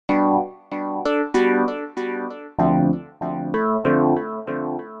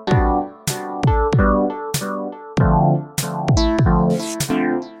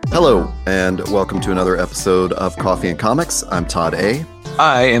Hello, and welcome to another episode of Coffee and Comics. I'm Todd A.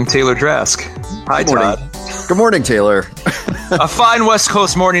 I am Taylor Trask. Hi, Todd. Good morning, Taylor. A fine West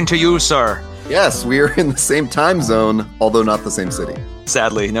Coast morning to you, sir. Yes, we are in the same time zone, although not the same city.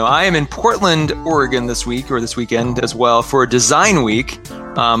 Sadly. No, I am in Portland, Oregon this weekend as well for Design Week.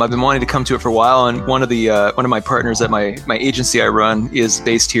 I've been wanting to come to it for a while, and one of my partners at my agency I run is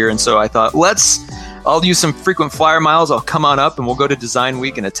based here, and so I thought, I'll use some frequent flyer miles. I'll come on up and we'll go to Design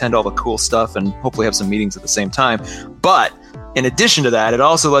Week and attend all the cool stuff and hopefully have some meetings at the same time. But in addition to that, it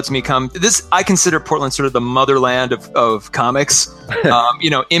also lets me come. I consider Portland sort of the motherland of comics.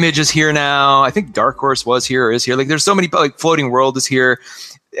 Image is here now. I think Dark Horse was here or is here. Like, there's so many. Like, Floating World is here.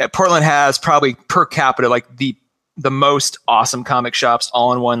 Portland has probably per capita like the most awesome comic shops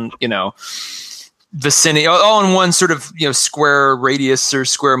all in one vicinity, all in one sort of square radius or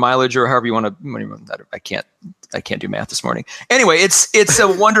square mileage or however you want to. I can't do math this morning. Anyway, it's a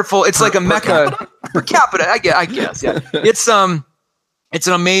wonderful. It's like a mecca per capita. I guess. Yeah. It's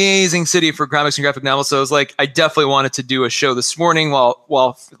an amazing city for comics and graphic novels. So I was like, I definitely wanted to do a show this morning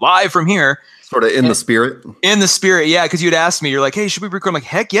while live from here. Sort of in the spirit. In the spirit, yeah. Because you'd asked me, you're like, "Hey, should we record?" I'm like,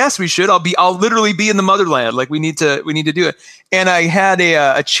 "Heck yes, we should." I'll literally be in the motherland. Like, we need to do it. And I had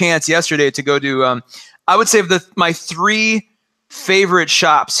a chance yesterday to go to. I would say my three favorite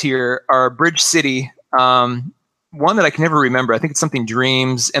shops here are Bridge City. One that I can never remember. I think it's something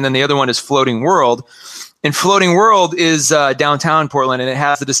Dreams, and then the other one is Floating World. And Floating World is downtown Portland, and it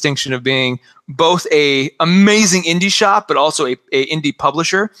has the distinction of being both a amazing indie shop, but also a indie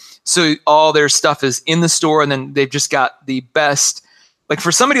publisher. So all their stuff is in the store, and then they've just got the best. Like,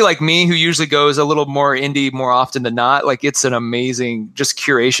 for somebody like me who usually goes a little more indie more often than not, like, it's an amazing just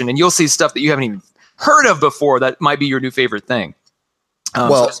curation, and you'll see stuff that you haven't even heard of before that might be your new favorite thing.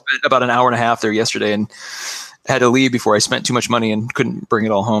 So I spent about an hour and a half there yesterday, and had to leave before I spent too much money and couldn't bring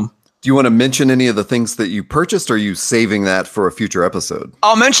it all home. Do you want to mention any of the things that you purchased, or are you saving that for a future episode?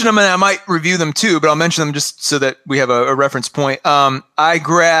 I'll mention them, and I might review them too, but I'll mention them just so that we have a reference point. I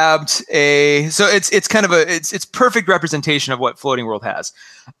grabbed it's kind of it's perfect representation of what Floating World has.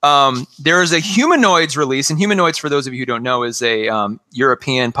 There is a Humanoids release, and Humanoids, for those of you who don't know, is a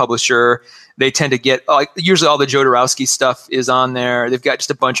European publisher. They tend to get usually all the Jodorowsky stuff is on there. They've got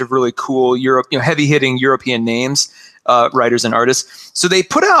just a bunch of really cool heavy hitting European names. Writers and artists. So they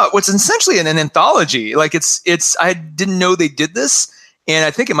put out what's essentially an anthology. Like, it's I didn't know they did this, and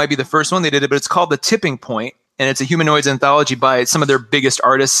I think it might be the first one they did it, but it's called The Tipping Point, and it's a Humanoids anthology by some of their biggest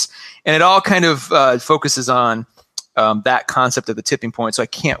artists, and it all kind of focuses on that concept of the tipping point. So I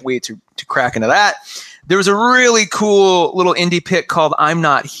can't wait to crack into that. There was a really cool little indie pick called I'm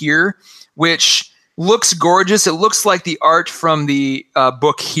Not Here, which looks gorgeous. It looks like the art from the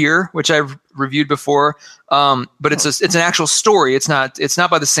book Here, which I've reviewed before. But it's an actual story. It's not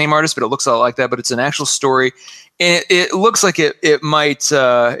by the same artist, but it looks a lot like that. But it's an actual story, and it looks like it might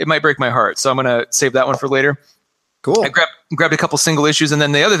break my heart. So I'm gonna save that one for later. Cool. I grabbed a couple single issues, and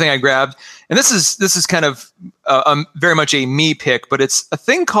then the other thing I grabbed, and this is kind of very much a me pick, but it's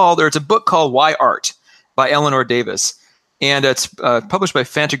a book called Why Art by Eleanor Davis, and it's published by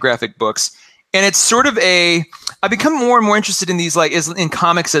Fantagraphic Books. And it's sort of I've become more and more interested in these, like, in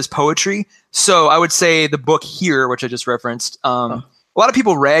comics as poetry. So I would say the book Here, which I just referenced, a lot of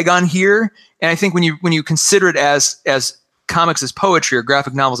people rag on Here. And I think when you consider it as comics as poetry or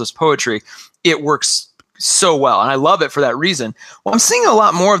graphic novels as poetry, it works so well. And I love it for that reason. Well, I'm seeing a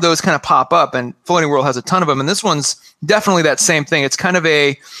lot more of those kind of pop up, and Floating World has a ton of them. And this one's definitely that same thing. It's kind of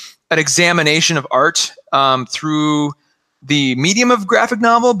an examination of art through the medium of graphic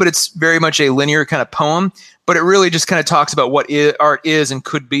novel, but it's very much a linear kind of poem. But it really just kind of talks about what art is and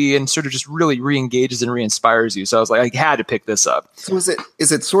could be, and sort of just really re-engages and re-inspires you. So I was like, I had to pick this up. So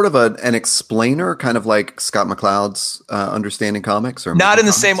is it sort of an explainer, kind of like Scott McCloud's Understanding Comics, or not in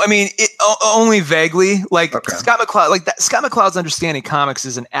the same? I mean, only vaguely. Like, okay. Scott McCloud's Understanding Comics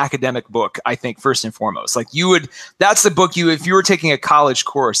is an academic book, I think, first and foremost. Like, that's the book if you were taking a college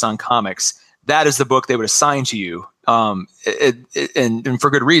course on comics, that is the book they would assign to you. And for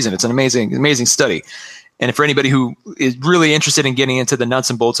good reason. It's an amazing study. And for anybody who is really interested in getting into the nuts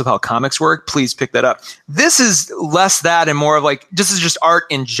and bolts of how comics work, please pick that up. This is less that and more of like, this is just art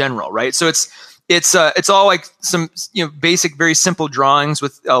in general, right? So it's all like some basic, very simple drawings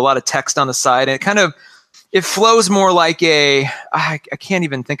with a lot of text on the side, and it flows more like I can't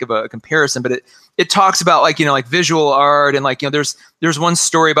even think of a comparison, but it talks about like visual art, and there's one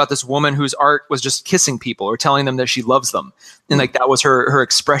story about this woman whose art was just kissing people or telling them that she loves them, and like that was her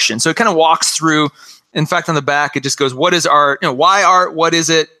expression. So it kind of walks through In fact, on the back, it just goes, what is art? Why art? What is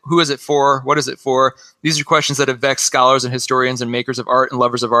it? Who is it for? What is it for? These are questions that have vexed scholars and historians and makers of art and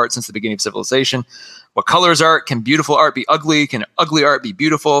lovers of art since the beginning of civilization. What color is art? Can beautiful art be ugly? Can ugly art be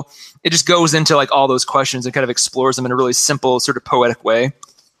beautiful? It just goes into like all those questions and kind of explores them in a really simple, sort of poetic way.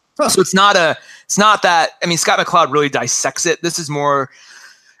 Huh. So it's not that, I mean, Scott McCloud really dissects it. This is more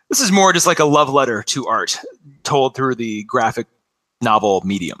just like a love letter to art told through the graphic novel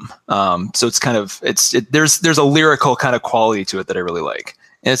medium. So it's kind of, there's a lyrical kind of quality to it that I really like.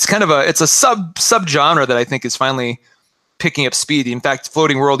 And it's kind of it's a sub genre that I think is finally picking up speed. In fact,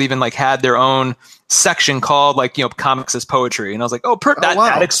 Floating World even like had their own section called like, comics as poetry. And I was like,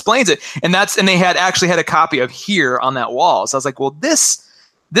 that explains it. And they had a copy of Here on that wall. So I was like, well, this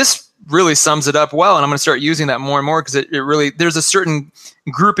really sums it up well. And I'm going to start using that more and more because it really, there's a certain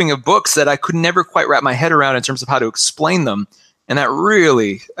grouping of books that I could never quite wrap my head around in terms of how to explain them. And I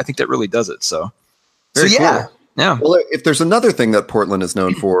think that really does it. So yeah. Cool. Yeah. Well, if there's another thing that Portland is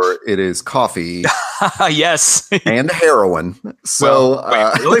known for, it is coffee. Yes. And heroin. So,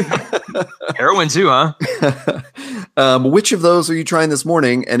 really? Heroin too, huh? Which of those are you trying this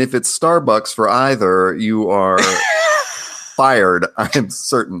morning? And if it's Starbucks for either, you are fired. I am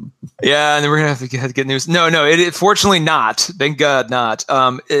certain. Yeah, and then we're gonna have to get news. No, it fortunately not. Thank God not.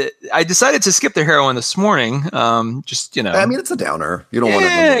 I decided to skip the heroin this morning. I mean, it's a downer. You don't want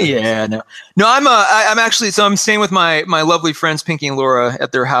to. Yeah, no. I'm actually. So I'm staying with my lovely friends Pinky and Laura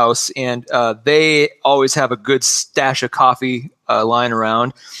at their house, and they always have a good stash of coffee lying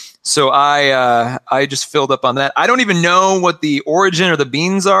around. So I just filled up on that. I don't even know what the origin or the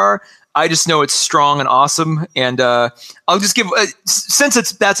beans are. I just know it's strong and awesome. And I'll just give,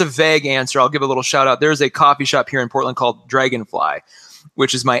 since that's a vague answer, I'll give a little shout out. There's a coffee shop here in Portland called Dragonfly,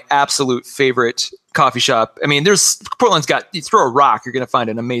 which is my absolute favorite coffee shop. I mean, Portland's got, you throw a rock, you're going to find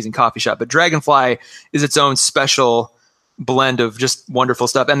an amazing coffee shop. But Dragonfly is its own special blend of just wonderful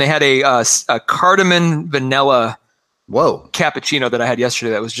stuff. And they had a cardamom vanilla cappuccino that I had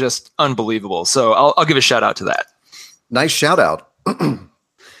yesterday that was just unbelievable. So I'll give a shout out to that. Nice shout out.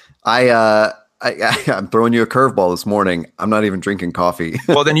 I'm throwing you a curveball this morning. I'm not even drinking coffee.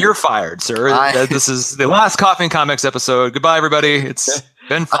 Well, then you're fired, sir. This is the last Coffee and Comics episode. Goodbye, everybody. It's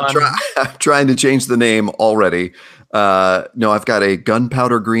been fun. I'm trying to change the name already. No, I've got a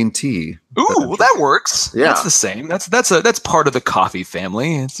gunpowder green tea. Ooh, well, that works. Yeah, that's the same. That's part of the coffee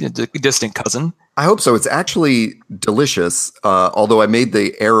family. It's a distant cousin. I hope so. It's actually delicious. Although I made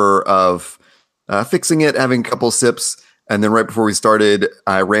the error of fixing it, having a couple sips. And then right before we started,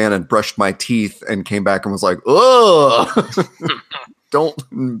 I ran and brushed my teeth and came back and was like, "Oh,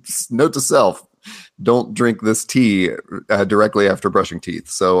 note to self, don't drink this tea directly after brushing teeth."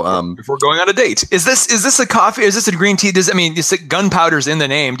 So before going on a date, is this a coffee? Is this a green tea? Gunpowder's in the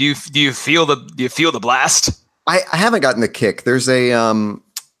name. Do you feel the blast? I haven't gotten the kick. There's a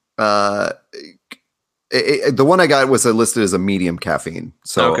the one I got was listed as a medium caffeine.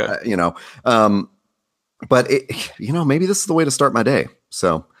 So okay. But maybe this is the way to start my day.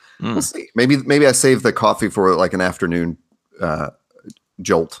 So we'll see. Maybe I save the coffee for like an afternoon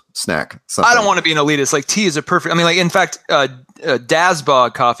jolt snack. Something. I don't want to be an elitist. Like tea is a perfect. I mean, like in fact,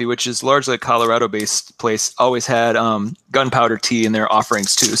 Dazbog Coffee, which is largely a Colorado-based place, always had gunpowder tea in their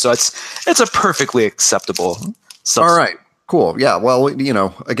offerings too. So it's a perfectly acceptable substance. All right. Cool. Yeah. Well,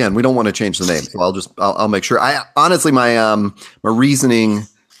 again, we don't want to change the name, so I'll make sure. I honestly, my reasoning.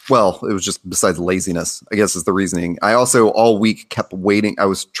 Well, it was just besides laziness, I guess is the reasoning. I also all week kept waiting. I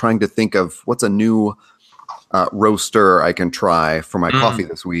was trying to think of what's a new roaster I can try for my coffee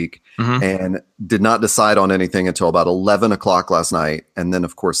this week, and did not decide on anything until about 11 o'clock last night. And then,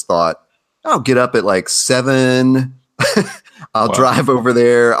 of course, thought I'll get up at like 7. I'll drive over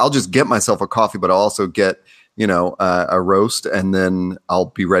there. I'll just get myself a coffee, but I'll also get a roast, and then I'll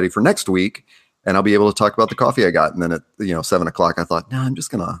be ready for next week. And I'll be able to talk about the coffee I got. And then at 7 o'clock, I thought, no, I'm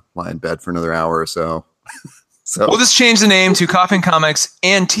just going to lie in bed for another hour or so. So we'll just change the name to Coffee and Comics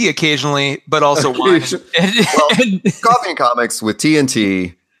and tea occasionally, but also wine. Coffee and Comics with tea and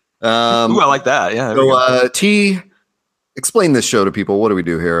tea. Ooh, I like that. Yeah. So tea. Explain this show to people. What do we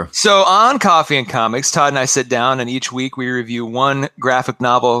do here? So on Coffee and Comics, Todd and I sit down, and each week we review one graphic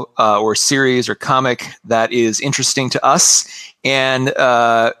novel or series or comic that is interesting to us, and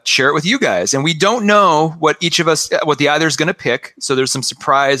share it with you guys. And we don't know what the either is going to pick. So there's some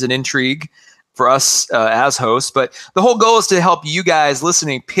surprise and intrigue for us as hosts. But the whole goal is to help you guys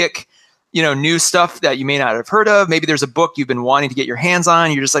listening pick new stuff that you may not have heard of. Maybe there's a book you've been wanting to get your hands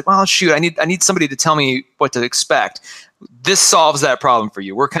on. You're just like, well, shoot, I need somebody to tell me what to expect. This solves that problem for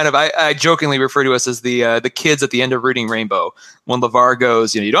you. We're kind of, I jokingly refer to us as the kids at the end of Reading Rainbow. When LeVar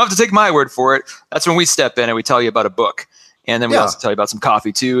goes, you don't have to take my word for it. That's when we step in and we tell you about a book. And then we also tell you about some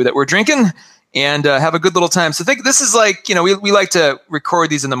coffee too that we're drinking and have a good little time. So think this is like, we like to record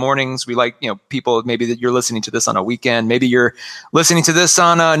these in the mornings. We like, people, maybe that you're listening to this on a weekend. Maybe you're listening to this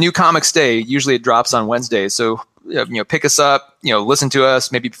on a New Comics Day. Usually it drops on Wednesday. So, pick us up, listen to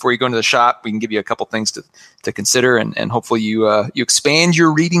us. Maybe before you go into the shop, we can give you a couple things to consider and hopefully you expand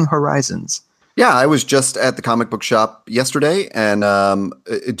your reading horizons. Yeah, I was just at the comic book shop yesterday and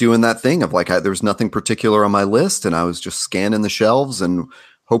doing that thing of like, there was nothing particular on my list and I was just scanning the shelves, and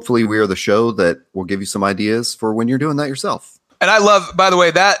hopefully we are the show that will give you some ideas for when you're doing that yourself. And I love, by the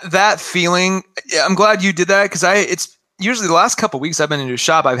way, that feeling. I'm glad you did that because it's usually the last couple of weeks I've been into a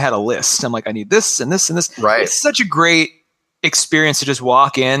shop, I've had a list. I'm like, I need this and this and this. Right. It's such a great experience to just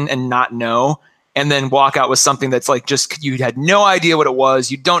walk in and not know, and then walk out with something that's like just you had no idea what it was.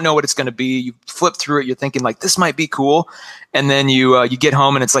 You don't know what it's going to be. You flip through it. You're thinking like, this might be cool. And then you get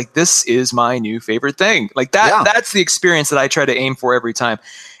home and it's like, this is my new favorite thing. Like that. Yeah. That's the experience that I try to aim for every time.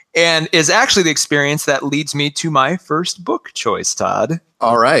 And is actually the experience that leads me to my first book choice, Todd.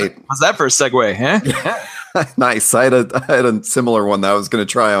 All right. How's that for a segue, huh? Nice. I had a similar one that I was going to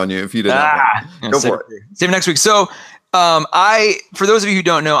try on you if you didn't. Go for it. Save it next week. So for those of you who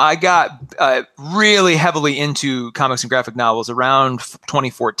don't know, I got really heavily into comics and graphic novels around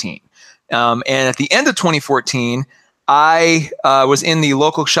 2014. And at the end of 2014, I was in the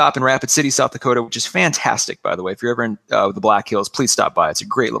local shop in Rapid City, South Dakota, which is fantastic, by the way. If you're ever in the Black Hills, please stop by. It's a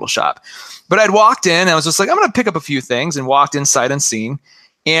great little shop. But I'd walked in, and I was just like, I'm going to pick up a few things, and walked in sight unseen.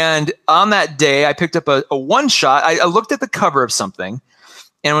 And on that day, I picked up a one-shot. I looked at the cover of something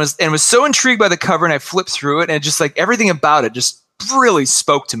and was so intrigued by the cover, and I flipped through it, and just like everything about it just really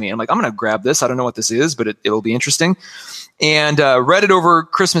spoke to me. I'm like, I'm going to grab this. I don't know what this is, but it'll be interesting. And read it over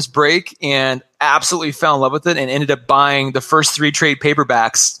Christmas break and absolutely fell in love with it, and ended up buying the first 3 trade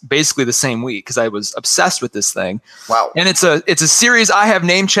paperbacks basically the same week because I was obsessed with this thing. Wow. And it's a series I have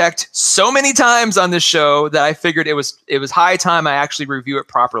name checked so many times on this show that I figured it was high time I actually review it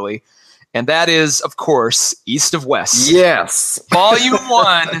properly. And that is, of course, East of West. Yes. Volume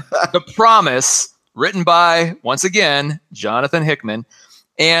 1, The Promise, written by, once again, Jonathan Hickman.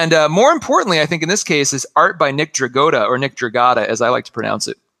 And more importantly, I think in this case, is art by Nick Dragotta, or Nick Dragata, as I like to pronounce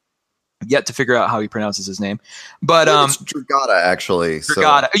it. Yet to figure out how he pronounces his name. But it's Dragata, actually.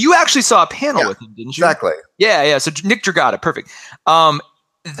 Dragata. So. You actually saw a panel with him, didn't you? Exactly. Yeah. So Nick Dragata, perfect.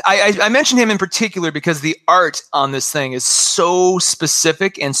 I mentioned him in particular because the art on this thing is so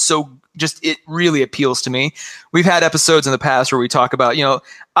specific and so just, it really appeals to me. We've had episodes in the past where we talk about,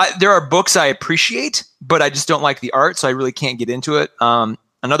 there are books I appreciate, but I just don't like the art, so I really can't get into it.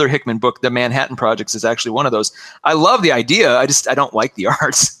 Another Hickman book, The Manhattan Projects, is actually one of those. I love the idea. I don't like the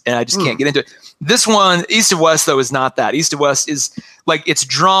art, and I just can't get into it. This one, East of West, though, is not that. East of West is like, it's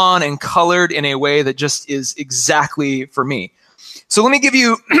drawn and colored in a way that just is exactly for me. So let me give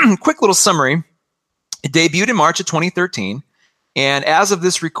you a quick little summary. It debuted in March of 2013. And as of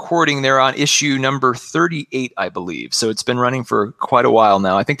this recording, they're on issue number 38, I believe. So it's been running for quite a while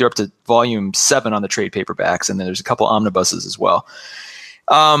now. I think they're up to volume 7 on the trade paperbacks, and then there's a couple omnibuses as well.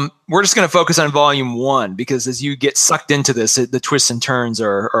 We're just going to focus on volume 1 because as you get sucked into this, the twists and turns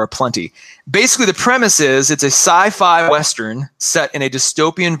are plenty. Basically, the premise is it's a sci-fi Western set in a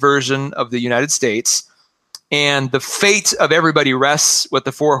dystopian version of the United States, and the fate of everybody rests with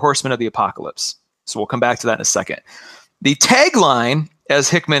the 4 horsemen of the apocalypse. So we'll come back to that in a second. The tagline, as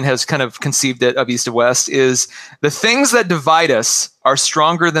Hickman has kind of conceived it, of East of West, is the things that divide us are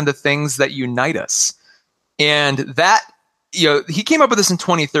stronger than the things that unite us. And that, he came up with this in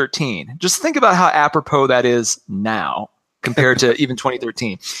 2013. Just think about how apropos that is now compared to even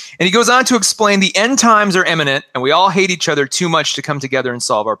 2013. And he goes on to explain the end times are imminent, and we all hate each other too much to come together and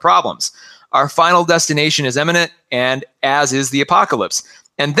solve our problems. Our final destination is imminent, and as is the apocalypse.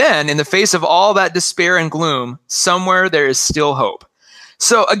 And then, in the face of all that despair and gloom, somewhere there is still hope.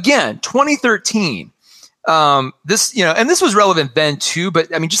 So again, 2013, this, and this was relevant then too,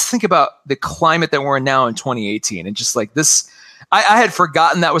 but I mean, just think about the climate that we're in now in 2018. And just like this, I had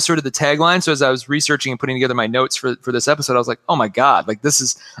forgotten that was sort of the tagline. So as I was researching and putting together my notes for this episode, I was like, oh my God, like this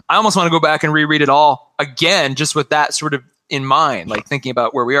is, I almost want to go back and reread it all again, just with that sort of in mind, like thinking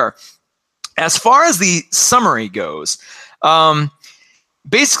about where we are. As far as the summary goes,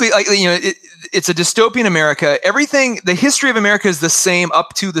 basically, it's a dystopian America. Everything, the history of America is the same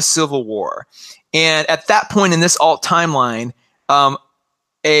up to the Civil War. And at that point in this alt timeline,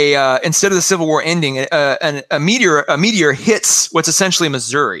 instead of the Civil War ending, a meteor hits what's essentially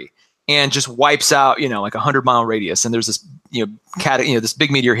Missouri and just wipes out, like 100-mile radius. And there's this, this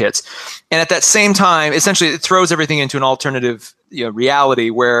big meteor hits. And at that same time, essentially it throws everything into an alternative, reality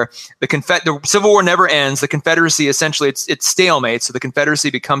where the Civil War never ends. The Confederacy, essentially it's stalemate. So the Confederacy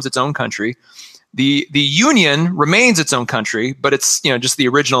becomes its own country. The Union remains its own country, but it's, just the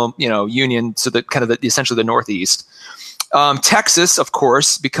original, Union. So that kind of essentially the Northeast. Texas, of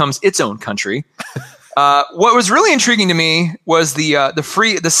course, becomes its own country. What was really intriguing to me was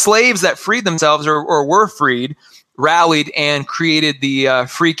the slaves that freed themselves or were freed rallied and created the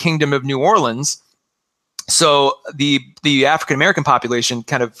Free Kingdom of New Orleans. So the African American population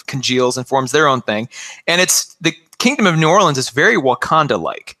kind of congeals and forms their own thing, and it's the Kingdom of New Orleans is very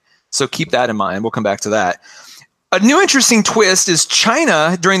Wakanda-like. So keep that in mind. We'll come back to that. A new interesting twist is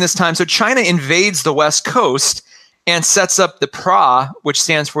China during this time. So China invades the West Coast and sets up the PRA, which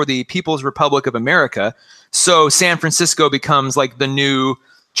stands for the People's Republic of America. So San Francisco becomes like the new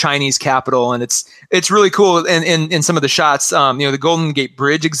Chinese capital, and it's really cool. And in some of the shots, the Golden Gate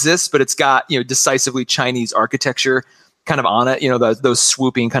Bridge exists, but it's got decisively Chinese architecture kind of on it. Those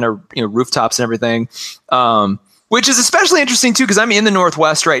swooping kind of rooftops and everything, which is especially interesting too because I'm in the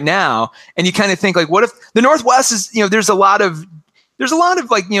Northwest right now, and you kind of think like, what if the Northwest is there's a lot of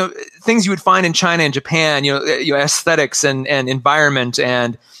like things you would find in China and Japan, aesthetics and environment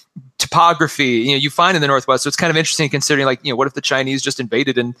and topography, you find in the Northwest. So it's kind of interesting considering like, what if the Chinese just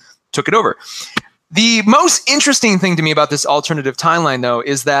invaded and took it over? The most interesting thing to me about this alternative timeline, though,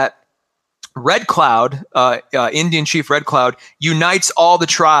 is that Red Cloud, Indian chief Red Cloud, unites all the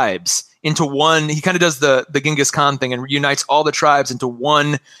tribes into one. He kind of does the Genghis Khan thing and unites all the tribes into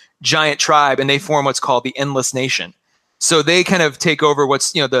one giant tribe, and they form what's called the Endless Nation. So they kind of take over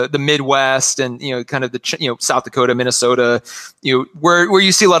what's the Midwest and kind of the South Dakota, Minnesota, where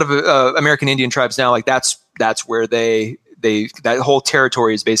you see a lot of American Indian tribes now. Like that's where that whole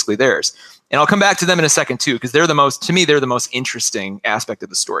territory is basically theirs. And I'll come back to them in a second too, because they're the most interesting aspect of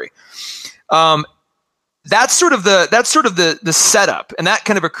the story. That's sort of the setup, and that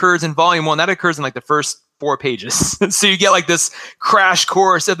kind of occurs in volume 1. That occurs in like the first 4 pages. So you get like this crash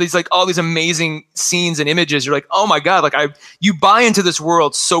course of these like all these amazing scenes and images. You're like, oh my god, like you buy into this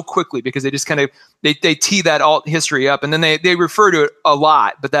world so quickly because they just kind of they tee that alt history up, and then they refer to it a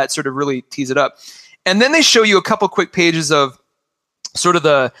lot, but that sort of really tees it up. And then they show you a couple quick pages of sort of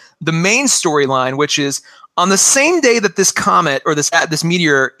the main storyline, which is on the same day that this comet or this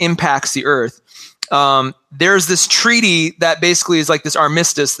meteor impacts the Earth. There's this treaty that basically is like this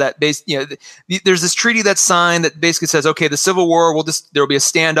armistice that there's this treaty that's signed that basically says, okay, the Civil War there will be a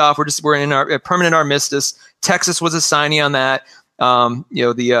standoff. We're in a permanent armistice. Texas was a signee on that.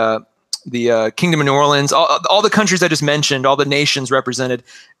 The Kingdom of New Orleans, all the countries I just mentioned, all the nations represented,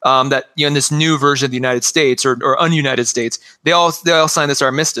 that in this new version of the United States or ununited states, they all signed this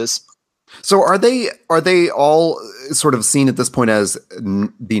armistice. So are they all sort of seen at this point as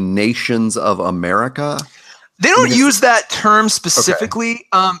the nations of America? They don't use that term specifically.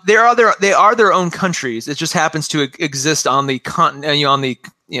 Okay. They are their own countries. It just happens to exist on the continent,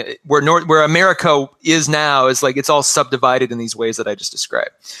 where America is now is like it's all subdivided in these ways that I just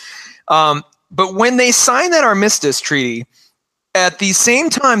described. But when they sign that armistice treaty, at the same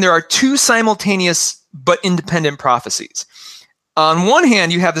time, there are 2 simultaneous but independent prophecies. On one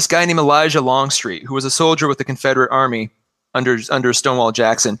hand, you have this guy named Elijah Longstreet, who was a soldier with the Confederate Army under Stonewall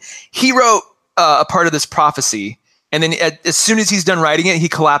Jackson. He wrote a part of this prophecy, and then as soon as he's done writing it, he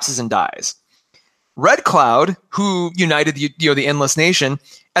collapses and dies. Red Cloud, who united the Endless Nation,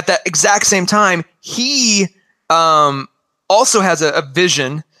 at that exact same time, he also has a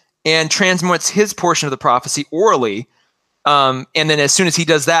vision and transmits his portion of the prophecy orally. And then as soon as he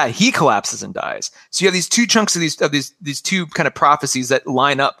does that, he collapses and dies. So you have these 2 chunks of these 2 kind of prophecies that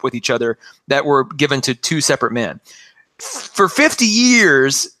line up with each other that were given to 2 separate men. For 50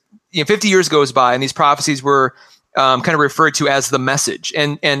 years, 50 years goes by, and these prophecies were kind of referred to as the message,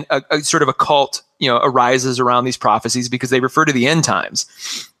 and a sort of a cult arises around these prophecies because they refer to the end times.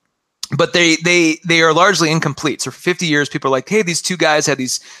 But they are largely incomplete. So for 50 years, people are like, hey, these 2 guys had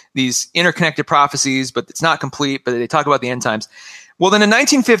these interconnected prophecies, but it's not complete, but they talk about the end times. Well, then in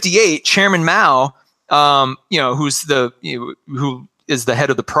 1958, Chairman Mao, who is the head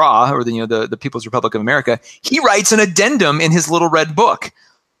of the PRA, or the People's Republic of America, he writes an addendum in his little red book,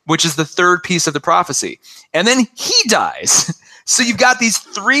 which is the 3rd piece of the prophecy. And then he dies. So you've got these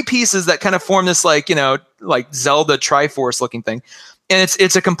 3 pieces that kind of form this like Zelda Triforce looking thing. And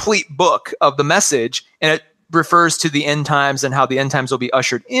it's a complete book of the message, and it refers to the end times and how the end times will be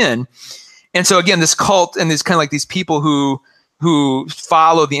ushered in. And so again, this cult and these kind of like these people who who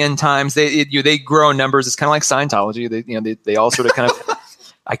follow the end times. They grow in numbers. It's kind of like Scientology. They all sort of kind of.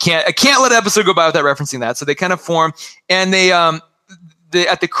 I can't let an episode go by without referencing that. So they kind of form, and they at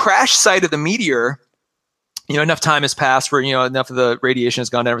the crash site of the meteor, enough time has passed where enough of the radiation has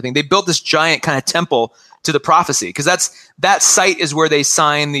gone to everything. They built this giant kind of temple to the prophecy, because that site is where they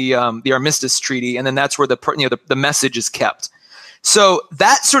sign the Armistice Treaty, and then that's where the message is kept. So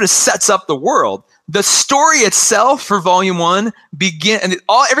that sort of sets up the world. The story itself for Volume 1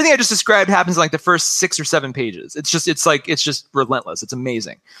 everything I just described happens in like the first 6 or 7 pages. It's just relentless. It's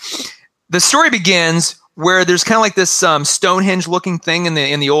amazing. The story begins where there's kind of like this Stonehenge looking thing in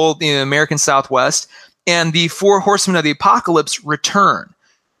the old American Southwest, and the 4 horsemen of the apocalypse return,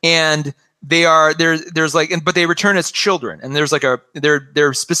 and but they return as children, and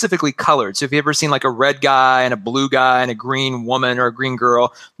they're specifically colored. So if you've ever seen like a red guy and a blue guy and a green woman or a green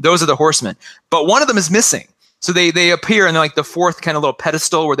girl, those are the horsemen. But one of them is missing. So they appear, and like the 4th kind of little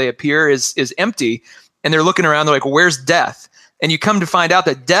pedestal where they appear is empty, and they're looking around. They're like, "Where's Death?" And you come to find out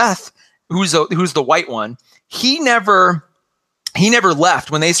that Death, who's the white one, he never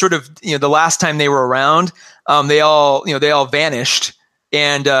left. When they sort of the last time they were around, they all vanished.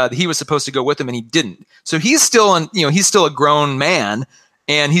 And he was supposed to go with them, and he didn't. So he's still a grown man,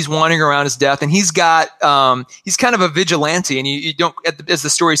 and he's wandering around as Death. And he's kind of a vigilante, and you don't, as the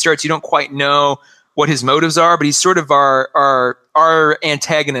story starts, you don't quite know what his motives are, but he's sort of our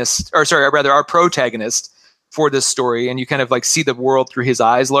antagonist, or sorry, rather our protagonist for this story. And you kind of like see the world through his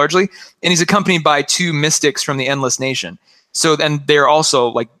eyes largely. And he's accompanied by 2 mystics from the Endless Nation. So then they're also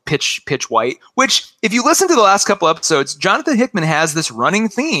like pitch white, which if you listen to the last couple episodes, Jonathan Hickman has this running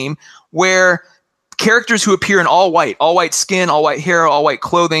theme where characters who appear in all white skin, all white hair, all white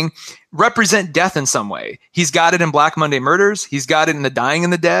clothing represent death in some way. He's got it in Black Monday Murders. He's got it in The Dying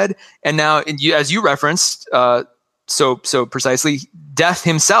and the Dead. And now, as you referenced so precisely, Death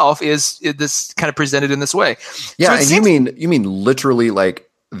himself is this kind of presented in this way. Yeah, so and you mean literally like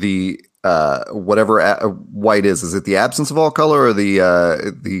the whatever white is it the absence of all color or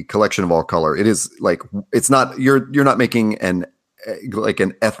the collection of all color? It is like, it's not, you're not making an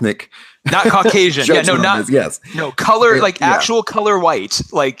ethnic, not Caucasian. Color, actual color white,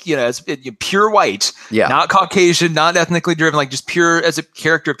 pure white, not Caucasian, not ethnically driven, like just pure as a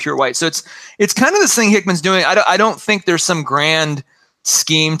character of pure white. So it's kind of this thing Hickman's doing. I don't think there's some grand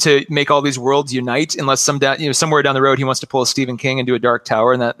scheme to make all these worlds unite, unless somewhere down the road he wants to pull a Stephen King and do a Dark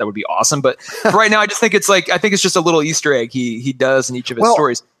Tower, and that would be awesome. But for right now, I just think it's just a little Easter egg he does in each of his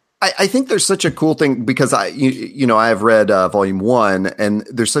stories. I think there's such a cool thing, because I have read Volume 1, and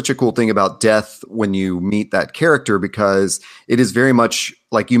there's such a cool thing about Death when you meet that character, because it is very much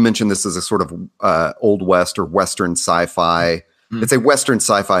like you mentioned. This is a sort of Old West or Western sci-fi. Mm. It's a Western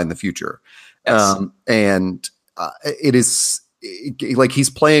sci-fi in the future, yes. And it is. Like he's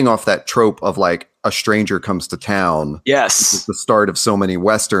playing off that trope of like a stranger comes to town. Yes. Which is the start of so many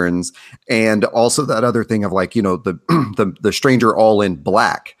Westerns. And also that other thing of like, the stranger all in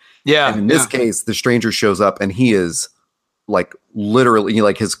black. Yeah. And in this case, the stranger shows up and he is like literally,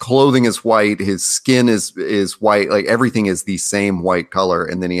 like his clothing is white. His skin is white. Like everything is the same white color.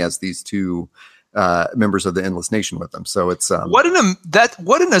 And then he has these 2 members of the Endless Nation with them. So it's what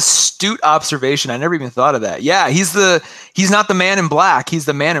an astute observation. I never even thought of that. Yeah, he's not the man in black, he's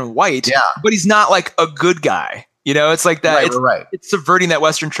the man in white. Yeah, but he's not like a good guy. It's like that. Right. It's subverting that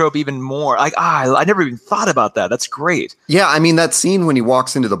Western trope even more. Like, I never even thought about that. That's great. Yeah, I mean that scene when he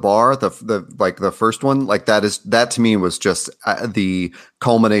walks into the bar, the first one, like that to me was just the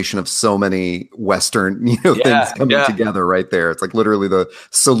culmination of so many Western things coming together right there. It's like literally the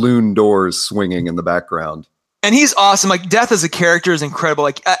saloon doors swinging in the background. And he's awesome. Like Death as a character is incredible.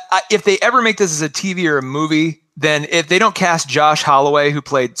 Like if they ever make this as a TV or a movie, then if they don't cast Josh Holloway, who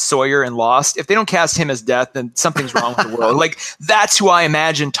played Sawyer in Lost, if they don't cast him as Death, then something's wrong with the world. Like that's who I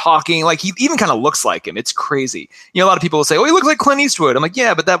imagine talking. Like he even kind of looks like him. It's crazy. A lot of people will say, "Oh, he looks like Clint Eastwood." I'm like,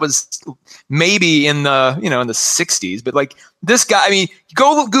 yeah, but that was maybe in the in the 60s. But like this guy, I mean,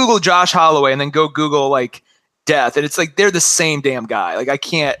 go Google Josh Holloway and then go Google like Death, and it's like they're the same damn guy. Like I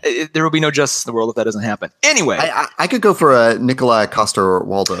can't. There will be no justice in the world if that doesn't happen. Anyway, I could go for a Nikolai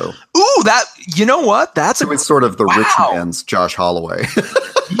Coster-Waldau. Ooh, that what? It's sort of the rich man's Josh Holloway.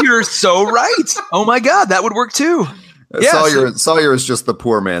 You're so right. Oh my God, that would work too. Sawyer is just the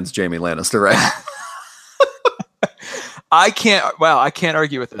poor man's Jamie Lannister, right? I can't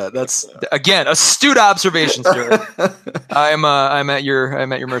argue with that. That's again astute observation, sir. I'm at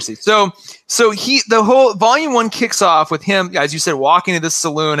your mercy. So the whole Volume 1 kicks off with him, as you said, walking to this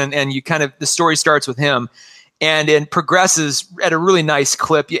saloon, and you kind of the story starts with him, and it progresses at a really nice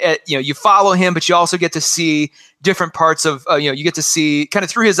clip. You follow him, but you also get to see different parts of, you get to see kind of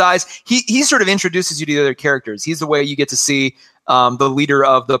through his eyes. He sort of introduces you to the other characters. He's the way you get to see the leader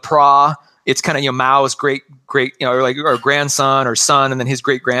of the Pra. It's kind of, Mao's great, or grandson or son, and then his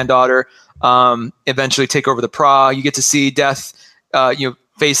great granddaughter eventually take over the Pra. You get to see Death,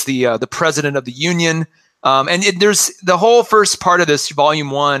 face the president of the Union. And there's the whole first part of this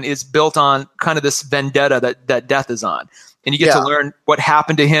volume 1 is built on kind of this vendetta that Death is on. And you get to learn what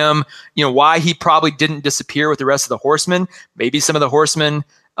happened to him, why he probably didn't disappear with the rest of the horsemen. Maybe some of the horsemen,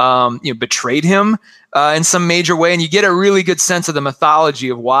 betrayed him in some major way. And you get a really good sense of the mythology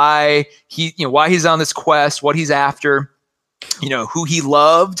of why he's on this quest, what he's after, who he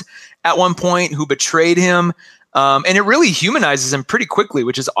loved at one point, who betrayed him. And it really humanizes him pretty quickly,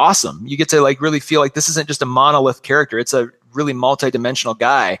 which is awesome. You get to really feel like this isn't just a monolith character. It's a really multi-dimensional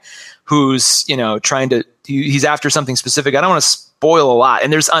guy who's, he's after something specific. I don't want to spoil a lot.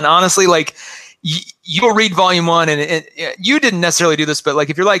 And honestly, you'll read volume 1 and you didn't necessarily do this, but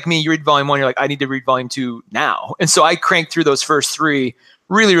if you're like me, you read volume 1, you're like, I need to read volume 2 now. And so I cranked through those first 3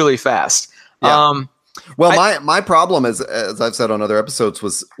 really, really fast. Yeah. My problem, as I've said on other episodes,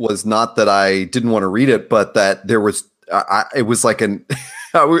 was not that I didn't want to read it, but that there was, it was like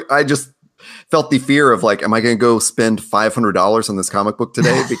I just felt the fear of am I going to go spend $500 on this comic book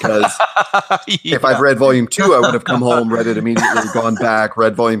today? Because if I've read volume 2, I would have come home, read it immediately, gone back,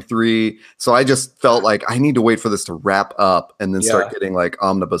 read volume 3. So I just felt like I need to wait for this to wrap up and then start getting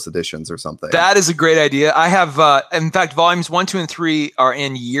omnibus editions or something. That is a great idea. I have, in fact, volumes 1, 2, and 3 are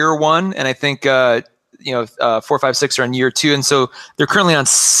in year 1. And I think, 4, 5, 6 are in year 2. And so they're currently on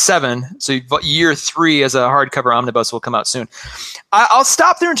 7. So year 3 as a hardcover omnibus will come out soon. I'll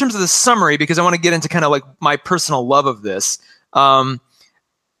stop there in terms of the summary because I want to get into kind of my personal love of this.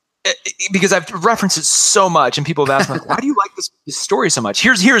 Because I've referenced it so much and people have asked me, why do you like this story so much?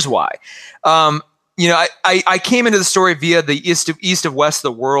 Here's why. I came into the story via the East of West,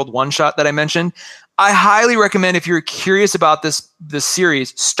 the World one shot that I mentioned. I highly recommend, if you're curious about this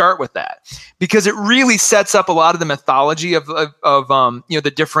series, start with that, because it really sets up a lot of the mythology of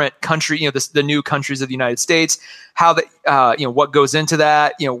the different country, the new countries of the United States, how what goes into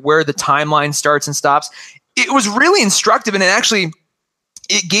that, where the timeline starts and stops. It was really instructive, and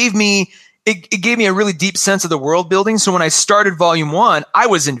it gave me a really deep sense of the world building. So when I started volume 1, I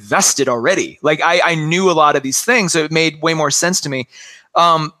was invested already. I knew a lot of these things, so it made way more sense to me.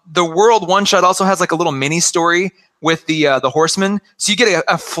 The World one shot also has a little mini story with the horsemen, so you get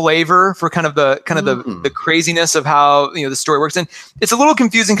a flavor for kind of the craziness of how the story works. And it's a little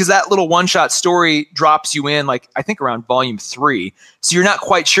confusing because that little one shot story drops you in I think around volume 3, so you're not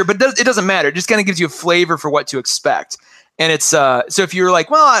quite sure, but it doesn't matter. It just kind of gives you a flavor for what to expect. And it's so if you're like,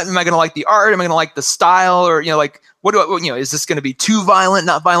 well, am I going to like the art? Am I going to like the style? Or what is this going to be too violent?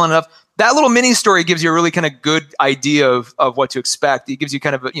 Not violent enough? That little mini story gives you a really kind of good idea of what to expect. It gives you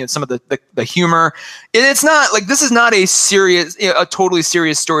kind of some of the humor. And it's not this is not a serious, a totally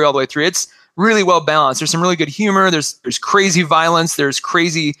serious story all the way through. It's really well balanced. There's some really good humor. There's crazy violence. There's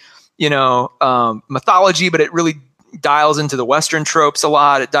crazy mythology, but it really dials into the Western tropes a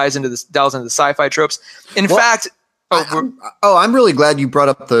lot. It dials into the sci-fi tropes. In fact. I'm really glad you brought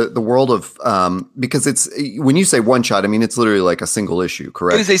up the world of because it's, when you say one shot, I mean it's literally a single issue,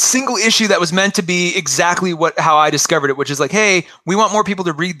 correct? It is a single issue that was meant to be exactly how I discovered it, which is hey, we want more people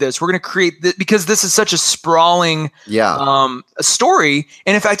to read this. We're going to create this because this is such a sprawling story.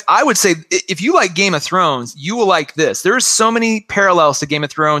 And in fact, I would say if you like Game of Thrones, you will like this. There's so many parallels to Game of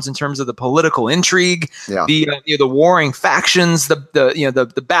Thrones in terms of the political intrigue, the warring factions, the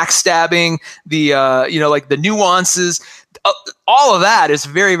backstabbing, the nuances. All of that is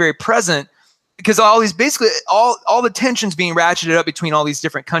very, very present because all the tensions being ratcheted up between all these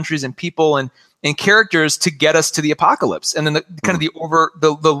different countries and people and characters to get us to the apocalypse. And then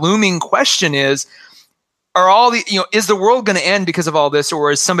the looming question is, is the world going to end because of all this, or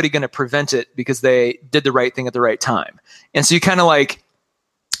is somebody going to prevent it because they did the right thing at the right time? And so you kind of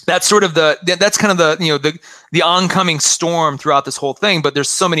that's sort of the oncoming storm throughout this whole thing. But there's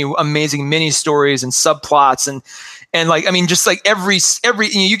so many amazing mini stories and subplots and every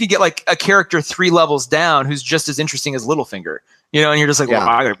you could get a character 3 levels down who's just as interesting as Littlefinger, and you're just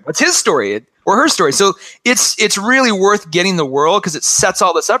well, what's his story or her story? So it's really worth getting the world because it sets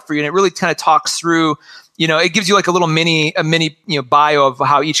all this up for you, and it really kind of talks through. It gives you a little mini bio of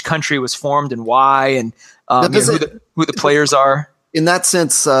how each country was formed and why, and who the players are. In that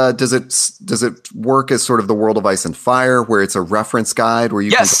sense, does it work as sort of the World of Ice and Fire, where it's a reference guide where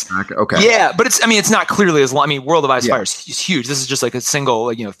you can go back? Okay, yeah, but it's not clearly as long. I mean, World of Ice and Fire is huge. This is just like a single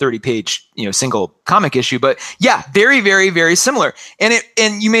 30-page single comic issue, but yeah, very, very, very similar. And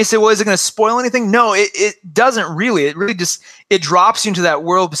you may say, well, is it going to spoil anything? No, it doesn't really. It really just drops you into that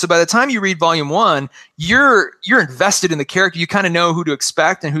world. So by the time you read volume 1, you're invested in the character. You kind of know who to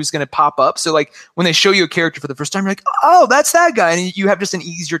expect and who's going to pop up. So like when they show you a character for the first time, you're like, oh, that's that guy. And you have just an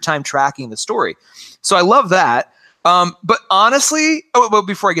easier time tracking the story. So I love that. But honestly,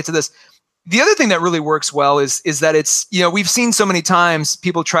 before I get to this, the other thing that really works well is that it's, we've seen so many times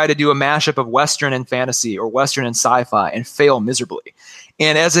people try to do a mashup of Western and fantasy or Western and sci-fi and fail miserably.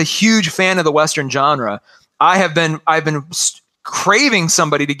 And as a huge fan of the Western genre, I've been craving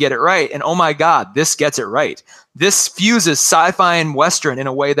somebody to get it right. And oh my God, this gets it right. This fuses sci-fi and Western in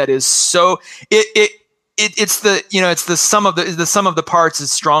a way that is so it's the sum of the parts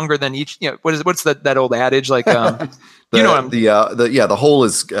is stronger than each. What's that old adage like? The whole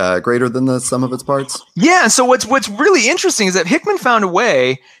is greater than the sum of its parts. Yeah. So what's really interesting is that Hickman found a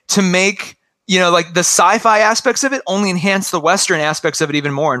way to make like the sci-fi aspects of it only enhance the Western aspects of it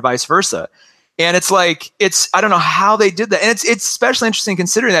even more, and vice versa. And it's like, I don't know how they did that. And it's especially interesting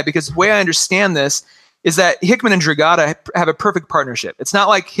considering that, because the way I understand this is that Hickman and Dragotta have a perfect partnership. It's not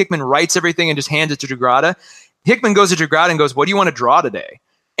like Hickman writes everything and just hands it to Dragotta. Hickman goes to Dragotta and goes, what do you want to draw today?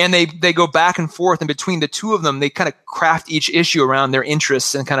 And they go back and forth, and between the two of them, they kind of craft each issue around their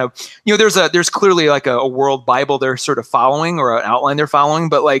interests and kind of, there's clearly like a world Bible they're sort of following, or an outline they're following.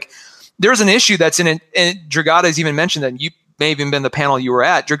 But like there's an issue that's in it, and Dragotta has even mentioned that, you may have even been the panel you were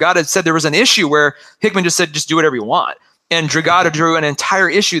at. Dragotta said there was an issue where Hickman just said, just do whatever you want. And Dragotta drew an entire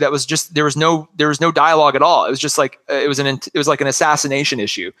issue that was just, there was no dialogue at all. It was just like, it was like an assassination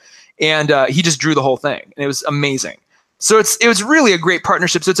issue. And he just drew the whole thing, and it was amazing. So it was really a great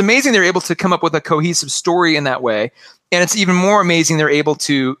partnership. So it's amazing they're able to come up with a cohesive story in that way. And it's even more amazing they're able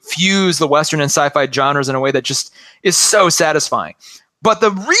to fuse the Western and sci-fi genres in a way that just is so satisfying. But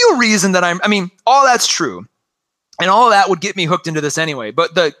the real reason that all that's true, and all of that would get me hooked into this anyway.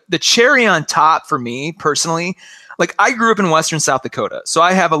 But the cherry on top for me personally, like I grew up in Western South Dakota, so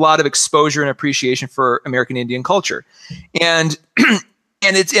I have a lot of exposure and appreciation for American Indian culture. And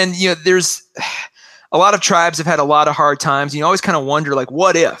there's a lot of tribes have had a lot of hard times. You always kind of wonder, like,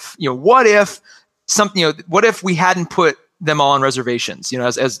 what if we hadn't put them all on reservations,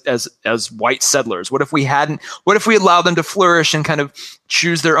 as white settlers? What if we allowed them to flourish and kind of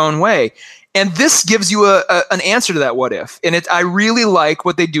choose their own way? And this gives you an answer to that what if. And I really like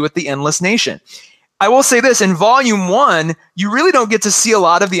what they do with the Endless Nation. I will say this, in volume 1, you really don't get to see a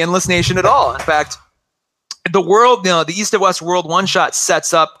lot of the Endless Nation at all. In fact, the world, the East and West World one-shot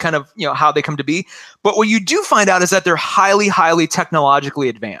sets up kind of, how they come to be. But what you do find out is that they're highly, highly technologically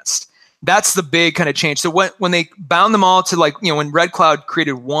advanced. That's the big kind of change. So when they bound them all to, like, when Red Cloud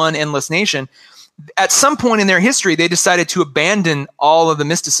created one Endless Nation, at some point in their history, they decided to abandon all of the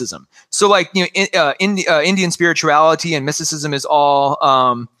mysticism. So like, Indian spirituality and mysticism is all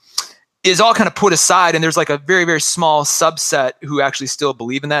kind of put aside. And there's like a very, very small subset who actually still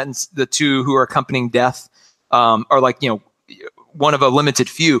believe in that. And the two who are accompanying death are like, one of a limited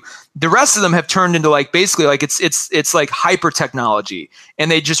few. The rest of them have turned into like, basically like it's like hyper technology, and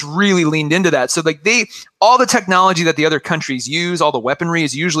they just really leaned into that. So like all the technology that the other countries use, all the weaponry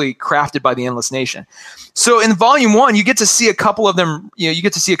is usually crafted by the Endless Nation. So in volume 1, you get to see a couple of them, you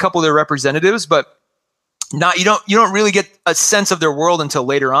get to see a couple of their representatives, but you don't really get a sense of their world until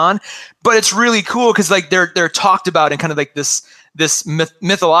later on. But it's really cool because like they're talked about in kind of like this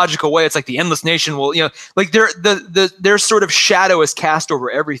mythological way. It's like the Endless Nation will, like their sort of shadow is cast over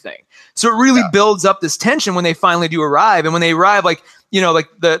everything. So it really builds up this tension when they finally do arrive. And when they arrive, like, like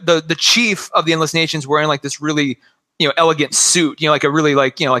the chief of the Endless Nation is wearing like this really, elegant suit, like a really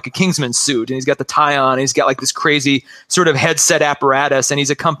like a Kingsman suit. And he's got the tie on, and he's got like this crazy sort of headset apparatus. And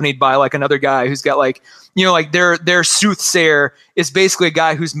he's accompanied by like another guy who's got like, like their soothsayer is basically a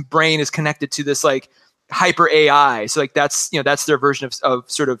guy whose brain is connected to this like hyper AI. So like that's their version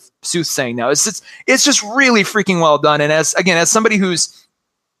of sort of soothsaying now. It's just really freaking well done. And as somebody who's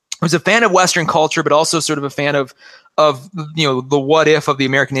a fan of Western culture, but also sort of a fan of the what if of the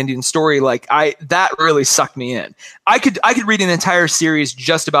American Indian story, like that really sucked me in. I could read an entire series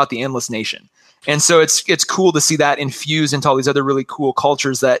just about the Endless Nation. And so it's cool to see that infused into all these other really cool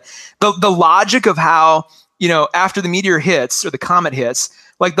cultures, that the logic of how, after the meteor hits or the comet hits,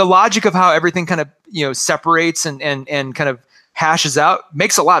 like the logic of how everything kind of, separates and kind of hashes out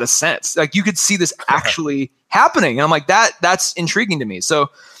makes a lot of sense. Like you could see this actually happening. And I'm like, that's intriguing to me. So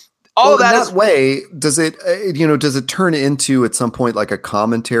all of that in is that way, does it, does it turn into at some point like a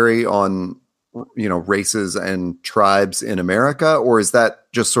commentary on, races and tribes in America, or is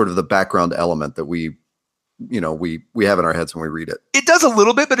that just sort of the background element that we have in our heads when we read it? It does a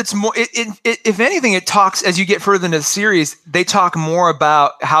little bit, but it's more. If anything, it talks as you get further into the series. They talk more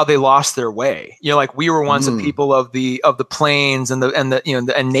about how they lost their way. Like we were once a people of the plains and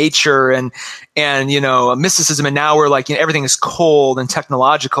and nature and mysticism, and now we're like everything is cold and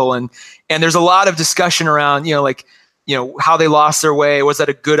technological, and there's a lot of discussion around how they lost their way. Was that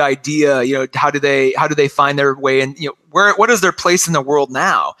a good idea? How do they find their way, and what is their place in the world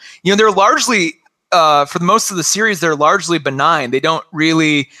now? They're largely. For most of the series, they're largely benign. They don't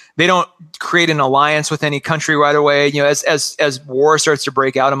create an alliance with any country right away. As war starts to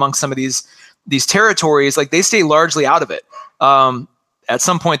break out among some of these territories, like they stay largely out of it. At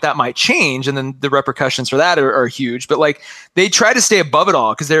some point that might change, and then the repercussions for that are huge. But like they try to stay above it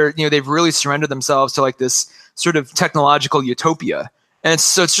all because they've really surrendered themselves to like this sort of technological utopia, and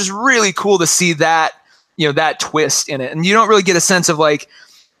so it's just really cool to see that that twist in it. And you don't really get a sense of like.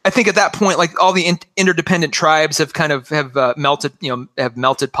 I think at that point, like all the interdependent tribes have kind of melted,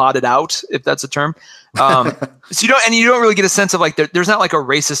 potted out, if that's a term. So you don't really get a sense of like there's not like a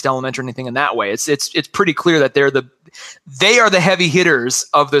racist element or anything in that way. It's pretty clear that they are the heavy hitters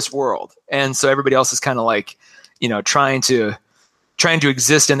of this world, and so everybody else is kind of like trying to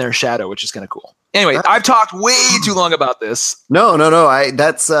exist in their shadow, which is kind of cool. Anyway, I've talked way too long about this. No.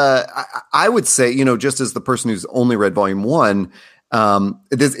 I would say just as the person who's only read volume 1.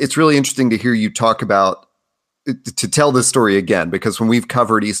 It's really interesting to hear you talk about to tell this story again, because when we've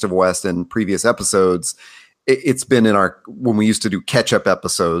covered East of West in previous episodes, it's been when we used to do catch up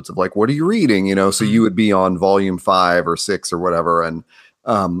episodes of like, what are you reading? So you would be on volume 5 or 6 or whatever. And,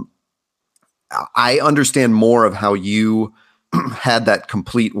 I understand more of how you had that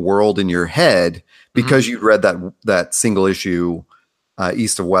complete world in your head because you'd read that single issue,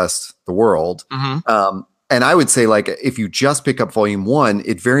 East of West, the world. And I would say, like, if you just pick up volume 1,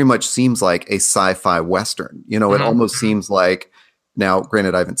 it very much seems like a sci-fi Western. It almost seems like, now,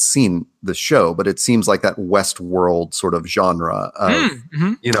 granted, I haven't seen the show, but it seems like that Westworld sort of genre of,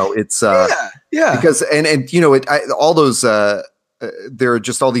 it's, because, all those, there are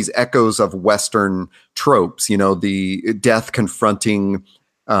just all these echoes of Western tropes, the death confronting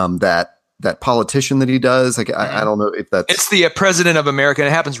that politician that he does. Like, I don't know if it's the president of America, and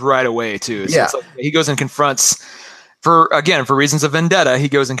it happens right away too. So it's like he goes and confronts for reasons of vendetta. He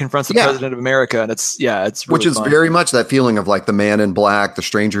goes and confronts the president of America, and it's really which is fun. very much that feeling of like the man in black, the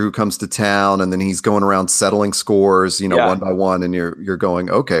stranger who comes to town, and then he's going around settling scores, one by one, and you're going,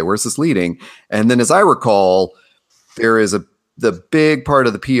 okay, where's this leading? And then, as I recall, there is the big part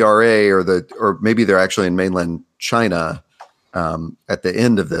of the PRA, or maybe they're actually in mainland China. At the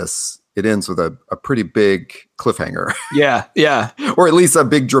end of this, it ends with a pretty big cliffhanger. Yeah. Or at least a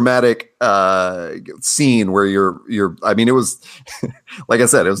big dramatic scene where it was, like I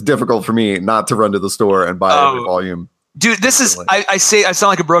said, it was difficult for me not to run to the store and buy every volume. Dude, this is, I sound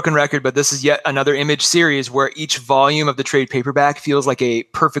like a broken record, but this is yet another Image series where each volume of the trade paperback feels like a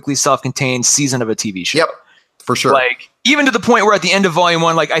perfectly self-contained season of a TV show. Yep, for sure. Like, even to the point where at the end of volume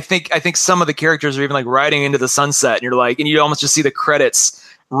 1, like I think some of the characters are even like riding into the sunset, and you're like, and you almost just see the credits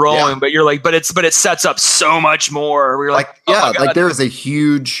rolling, but you're like, but it sets up so much more. We're like, like there is a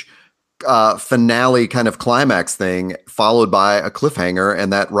huge finale kind of climax thing followed by a cliffhanger,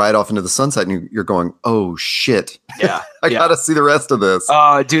 and that ride off into the sunset, and you're going, oh shit, I gotta see the rest of this.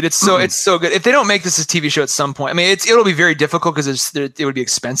 Dude, it's so good. If they don't make this a TV show at some point, I mean, it'll be very difficult because it would be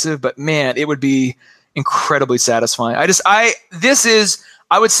expensive, but man, it would be incredibly satisfying. This is,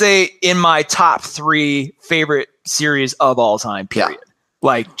 I would say, in my top 3 favorite series of all time, period.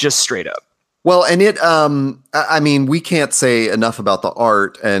 Like, just straight up. Well, and it, I mean, we can't say enough about the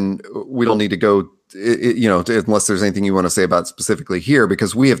art, and we don't need to go, unless there's anything you want to say about specifically here,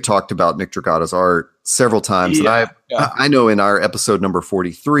 because we have talked about Nick Dragata's art several times. And I know in our episode number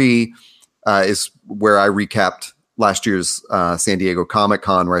 43 is where I recapped last year's San Diego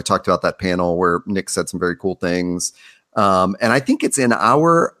Comic-Con, where I talked about that panel where Nick said some very cool things. And I think it's in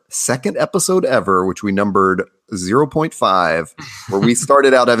our second episode ever, which we numbered 0.5, where we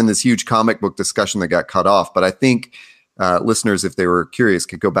started out having this huge comic book discussion that got cut off. But I think listeners, if they were curious,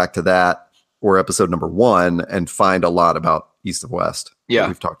 could go back to that or episode number 1 and find a lot about East of West. Yeah. That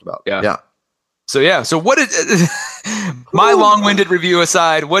we've talked about. Yeah. So what did my long-winded review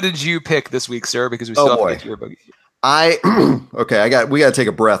aside, what did you pick this week, sir? Because we still have to get to your book. We got to take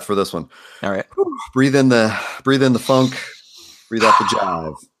a breath for this one. All right. Breathe in the funk, breathe out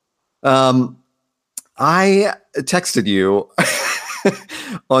the jive. I texted you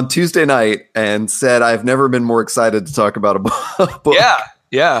on Tuesday night and said, I've never been more excited to talk about a book.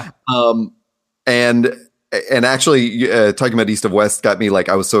 Yeah. And actually, talking about East of West got me like,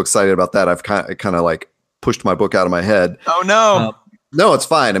 I was so excited about that. I've kind of like pushed my book out of my head. Oh no. No, it's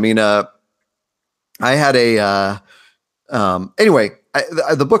fine. I mean, I had anyway,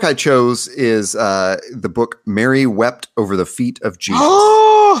 the book I chose is the book Mary Wept Over the Feet of Jesus.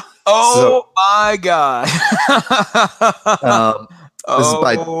 My God. This is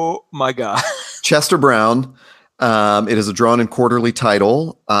by my God. Chester Brown. It is a Drawn and Quarterly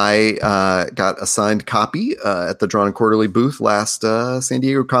title. I got a signed copy at the Drawn and Quarterly booth last San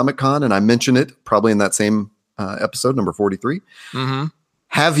Diego Comic-Con, and I mentioned it probably in that same episode, number 43. Mm-hmm.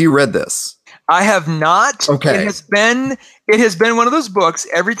 Have you read this? I have not. Okay. It has been one of those books.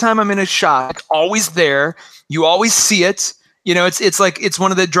 Every time I'm in a shop, always there. You always see it. You know, it's like it's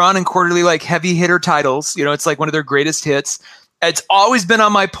one of the Drawn and Quarterly like heavy hitter titles. You know, it's like one of their greatest hits. It's always been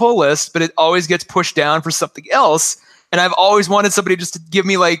on my pull list, but it always gets pushed down for something else. And I've always wanted somebody just to get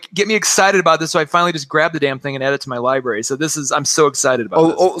me excited about this. So I finally just grabbed the damn thing and added it to my library. So I'm so excited about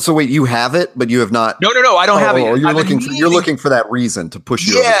this. Oh, so wait, you have it, but you have not. No, I don't have it yet. You're looking for that reason to push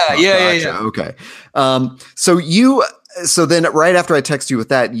you. Yeah. Okay. So then right after I text you with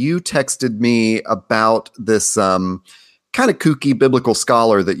that, you texted me about this kind of kooky biblical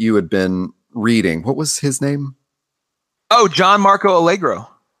scholar that you had been reading. What was his name? Oh, John Marco Allegro.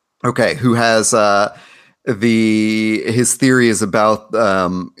 Okay. Who has, his theory is about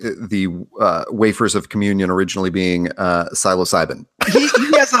the wafers of communion originally being psilocybin. He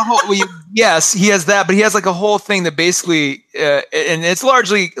has a whole yes, he has that, but he has like a whole thing that basically and it's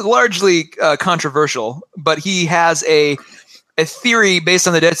largely controversial, but he has a theory based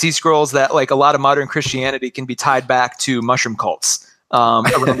on the Dead Sea Scrolls that like a lot of modern Christianity can be tied back to mushroom cults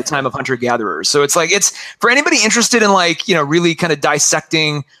around the time of hunter-gatherers. So it's for anybody interested in like, you know, really kind of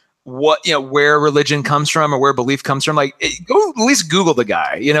dissecting what, you know, where religion comes from or where belief comes from, like go at least Google the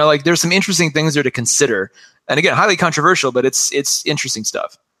guy, you know, like there's some interesting things there to consider. And again, highly controversial, but it's interesting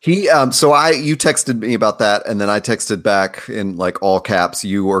stuff. You texted me about that, and then I texted back in like all caps,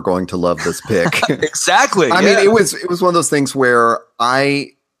 "You are going to love this pick." Exactly. I mean, it was one of those things where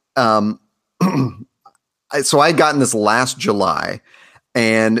I I'd gotten this last July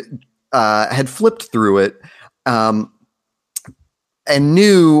and had flipped through it. And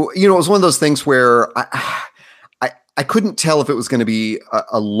knew, you know, it was one of those things where I couldn't tell if it was going to be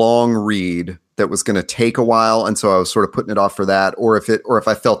a long read that was going to take a while, and so I was sort of putting it off for that, or if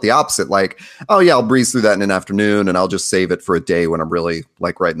I felt the opposite, like, oh yeah, I'll breeze through that in an afternoon, and I'll just save it for a day when I'm really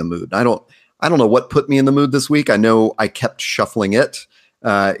like right in the mood. I don't know what put me in the mood this week. I know I kept shuffling it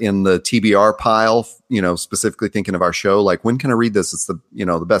in the TBR pile, you know, specifically thinking of our show, like when can I read this? It's the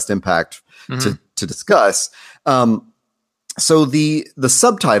best impact to discuss. So the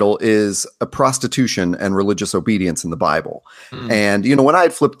subtitle is A Prostitution and Religious Obedience in the Bible. And, you know, when I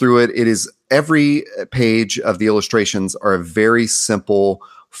had flipped through it, it is every page of the illustrations are a very simple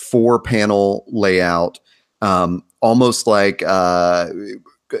 4-panel layout, almost like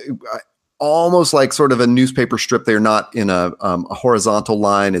sort of a newspaper strip. They're not in a horizontal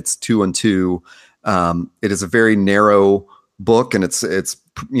line. It's 2 and 2. It is a very narrow book, and it's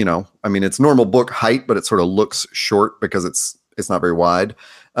you know, I mean, it's normal book height, but it sort of looks short because it's not very wide.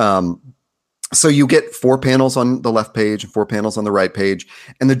 So you get 4 panels on the left page and 4 panels on the right page,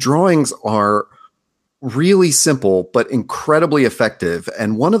 and the drawings are really simple but incredibly effective.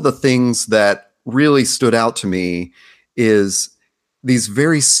 And one of the things that really stood out to me is these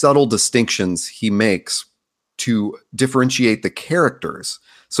very subtle distinctions he makes to differentiate the characters.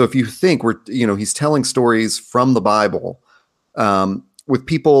 So if you think he's telling stories from the Bible, with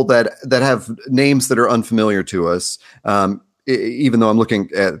people that have names that are unfamiliar to us, even though I'm looking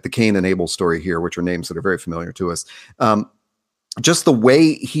at the Cain and Abel story here, which are names that are very familiar to us. Just the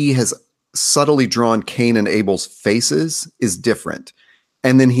way he has subtly drawn Cain and Abel's faces is different.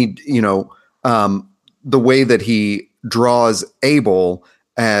 And then the way that he draws Abel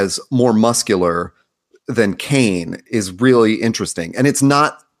as more muscular than Cain is really interesting. And it's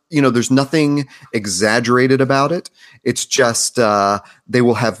not, there's nothing exaggerated about it. It's just they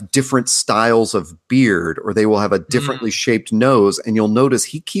will have different styles of beard, or they will have a differently shaped nose. And you'll notice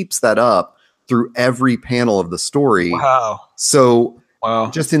he keeps that up through every panel of the story. Wow. So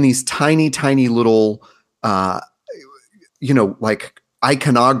just in these tiny, tiny little, like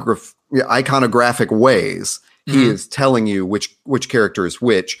iconographic ways, he is telling you which character is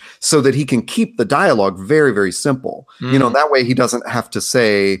which, so that he can keep the dialogue very, very simple. That way he doesn't have to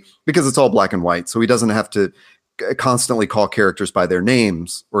say, because it's all black and white, so he doesn't have to constantly call characters by their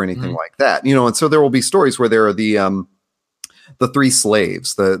names or anything like that. And so there will be stories where there are the the three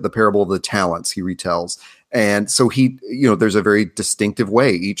slaves, the parable of the talents he retells. And so there's a very distinctive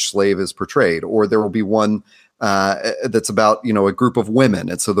way each slave is portrayed, or there will be one that's about, a group of women.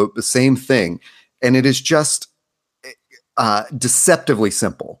 And so the same thing. And it is just deceptively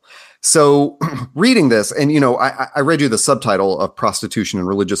simple. So reading this, and, I read you the subtitle of Prostitution and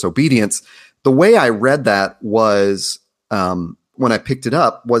Religious Obedience. The way I read that was, when I picked it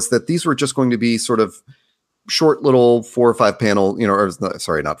up, was that these were just going to be sort of short little 4 or 5 panel, not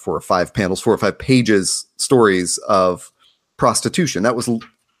 4 or 5 panels, 4 or 5 pages stories of prostitution. That was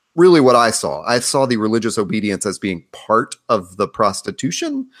really what I saw. I saw the religious obedience as being part of the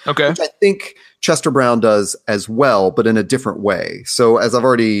prostitution, okay, which I think Chester Brown does as well, but in a different way. So as I've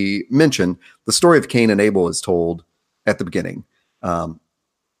already mentioned, the story of Cain and Abel is told at the beginning.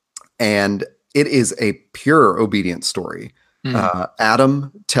 And it is a pure obedience story.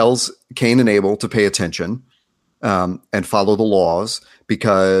 Adam tells Cain and Abel to pay attention and follow the laws,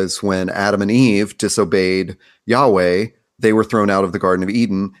 because when Adam and Eve disobeyed Yahweh, they were thrown out of the Garden of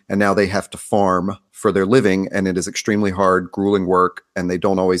Eden, and now they have to farm for their living, and it is extremely hard, grueling work, and they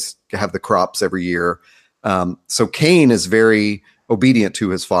don't always have the crops every year. So Cain is very obedient to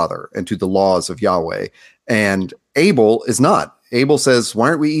his father and to the laws of Yahweh, and Abel is not. Abel says, "Why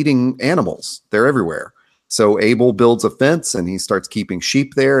aren't we eating animals? They're everywhere." So Abel builds a fence, and he starts keeping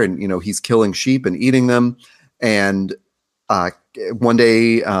sheep there, and he's killing sheep and eating them. And one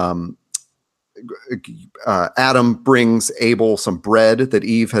day, Adam brings Abel some bread that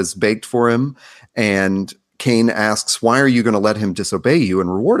Eve has baked for him, and Cain asks, "Why are you going to let him disobey you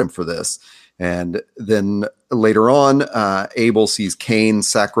and reward him for this?" And then later on, Abel sees Cain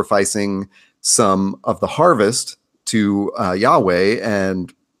sacrificing some of the harvest to Yahweh,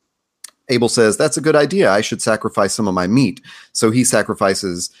 and Abel says, "That's a good idea. I should sacrifice some of my meat." So he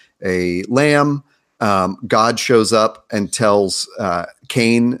sacrifices a lamb. God shows up and tells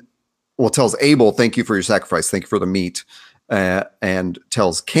tells Abel, "Thank you for your sacrifice. Thank you for the meat." And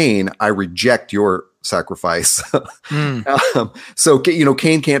tells Cain, "I reject your sacrifice." So,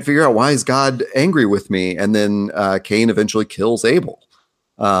 Cain can't figure out, why is God angry with me? And then Cain eventually kills Abel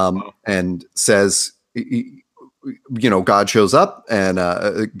and says, God shows up, and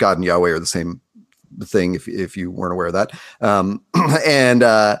God and Yahweh are the same thing, if you weren't aware of that.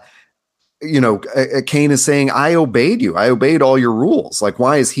 Cain is saying, "I obeyed you. I obeyed all your rules. Like,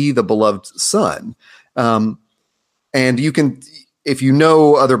 why is he the beloved son?" And you can, if you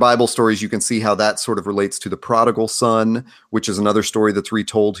know other Bible stories, you can see how that sort of relates to the prodigal son, which is another story that's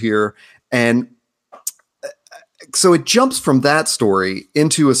retold here. And so it jumps from that story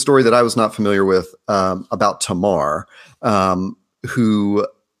into a story that I was not familiar with, about Tamar, who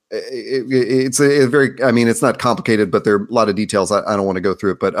it's a very, it's not complicated, but there are a lot of details. I don't want to go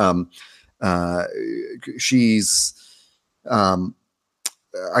through it, but she's,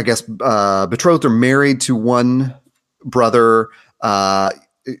 I guess, betrothed or married to one brother.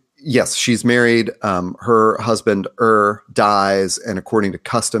 Yes, she's married. Her husband dies, and according to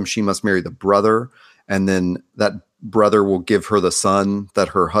custom, she must marry the brother, and then that brother will give her the son that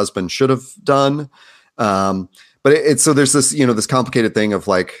her husband should have done. But so there's this, this complicated thing of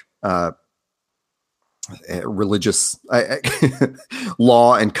like religious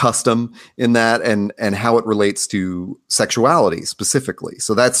law and custom in that, and how it relates to sexuality specifically.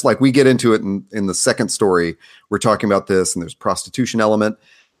 So that's like, we get into it in the second story. We're talking about this, and there's prostitution element.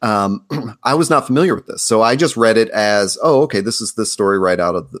 I was not familiar with this, so I just read it as, oh, okay, this is this story right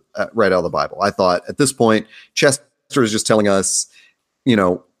out of the Bible. I thought at this point, Chester is just telling us,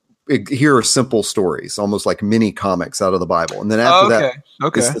 here are simple stories, almost like mini comics out of the Bible. And then after that,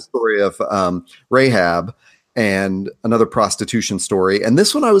 it's the story of Rahab and another prostitution story. And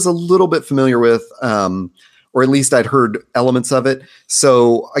this one I was a little bit familiar with, or at least I'd heard elements of it.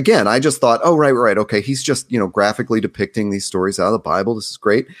 So again, I just thought, oh, right. Okay. He's just, graphically depicting these stories out of the Bible. This is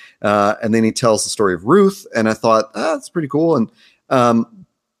great. And then he tells the story of Ruth, and I thought, that's pretty cool. And,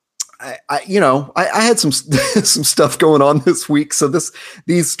 I had some some stuff going on this week. So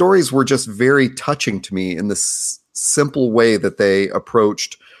these stories were just very touching to me in this simple way that they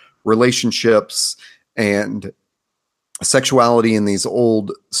approached relationships and sexuality in these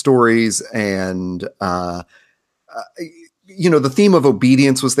old stories. And, the theme of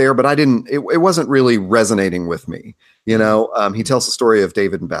obedience was there, but it wasn't really resonating with me. He tells the story of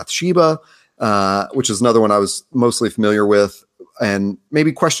David and Bathsheba, which is another one I was mostly familiar with, and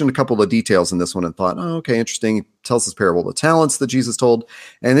maybe questioned a couple of details in this one and thought, oh, okay, interesting. He tells this parable of the talents that Jesus told.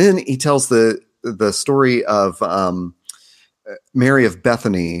 And then he tells the story of Mary of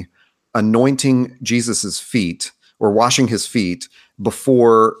Bethany anointing Jesus's feet, or washing his feet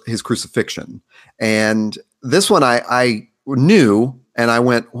before his crucifixion. And this one, I knew, and I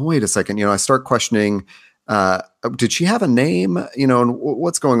went, well, wait a second, I start questioning, did she have a name, and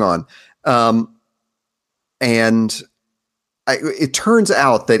what's going on? And it turns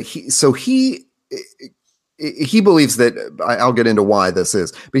out that he believes that, I'll get into why this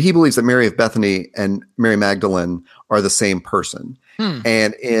is, but he believes that Mary of Bethany and Mary Magdalene are the same person.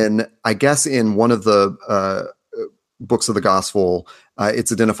 And I guess in one of the books of the gospel,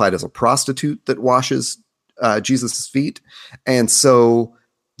 it's identified as a prostitute that washes Jesus's feet. And so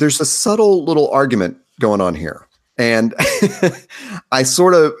there's a subtle little argument going on here. And I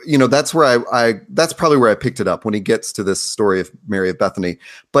sort of, that's where that's probably where I picked it up when he gets to this story of Mary of Bethany.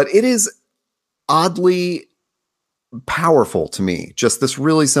 But it is oddly powerful to me, just this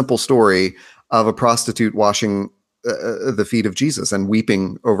really simple story of a prostitute washing the feet of Jesus and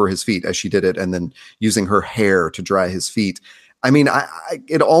weeping over his feet as she did it, and then using her hair to dry his feet. I mean,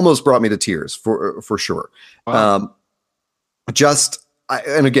 it almost brought me to tears for sure. Wow.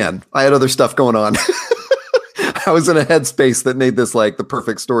 And again, I had other stuff going on. I was in a headspace that made this like the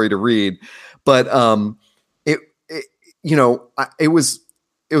perfect story to read, but it was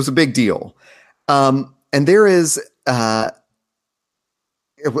a big deal. And there is, how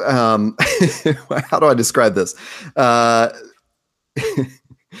do I describe this?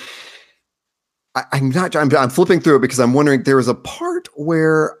 I'm flipping through it because I'm wondering, there was a part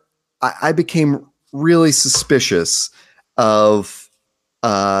where I became really suspicious of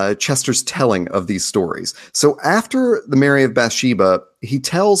Chester's telling of these stories. So after the Mary of Bathsheba, he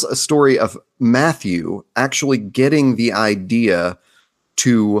tells a story of Matthew actually getting the idea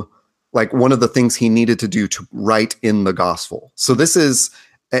to, like, one of the things he needed to do to write in the gospel. So this is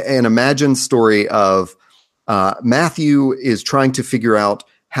an imagined story of Matthew is trying to figure out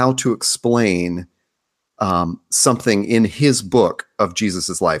how to explain something in his book of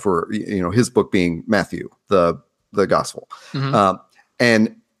Jesus's life, or his book being Matthew, the gospel,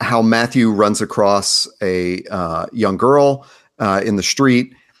 and how Matthew runs across a young girl in the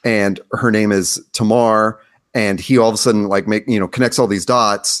street, and her name is Tamar, and he all of a sudden connects all these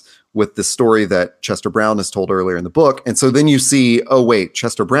dots with the story that Chester Brown has told earlier in the book. And so then you see, oh wait,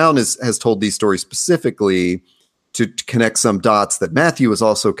 Chester Brown has told these stories specifically to connect some dots that Matthew is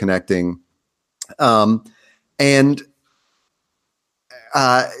also connecting. So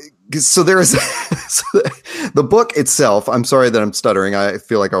there is the book itself. I'm sorry that I'm stuttering. I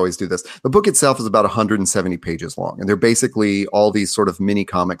feel like I always do this. The book itself is about 170 pages long, and they're basically all these sort of mini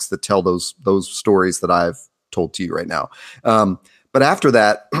comics that tell those stories that I've told to you right now. But after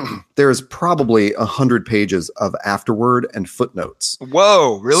that, there is probably 100 pages of afterword and footnotes.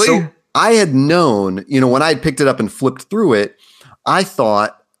 Whoa, really? So I had known, when I had picked it up and flipped through it, I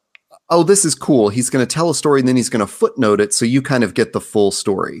thought, oh, this is cool. He's going to tell a story and then he's going to footnote it, so you kind of get the full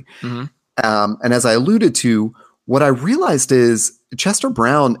story. And as I alluded to, what I realized is Chester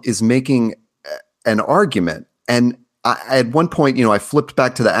Brown is making an argument. And at one point, I flipped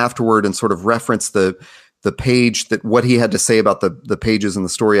back to the afterword and sort of referenced the page, that what he had to say about the pages in the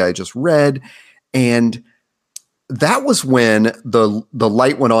story I just read. And that was when the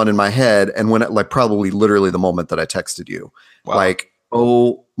light went on in my head, and when it, probably literally the moment that I texted you. Wow.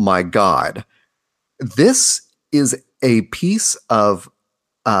 Oh my God, this is a piece of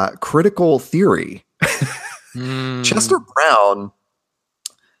critical theory. Chester Brown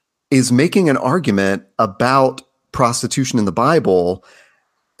is making an argument about prostitution in the Bible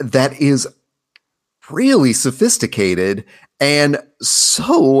that is really sophisticated and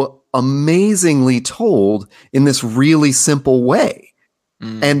so amazingly told in this really simple way.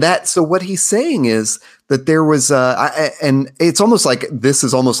 And so what he's saying is that there was, and it's almost like, this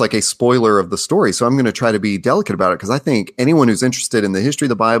is almost like a spoiler of the story. So I'm going to try to be delicate about it, because I think anyone who's interested in the history of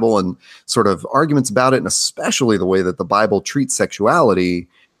the Bible and sort of arguments about it, and especially the way that the Bible treats sexuality,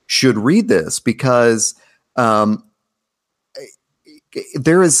 should read this, because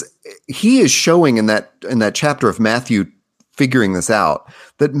he is showing in that chapter of Matthew figuring this out,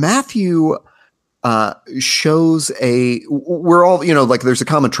 that Matthew shows we're all, there's a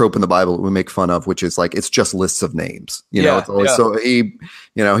common trope in the Bible that we make fun of, which is it's just lists of names. It's always, so he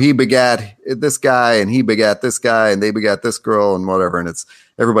begat this guy and he begat this guy and they begat this girl and whatever. And it's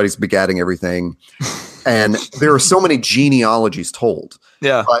everybody's begatting everything. And there are so many genealogies told.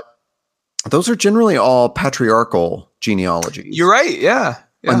 Yeah. But those are generally all patriarchal genealogies. You're right. Yeah.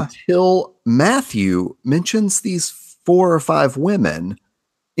 Until Matthew mentions these 4 or 5 women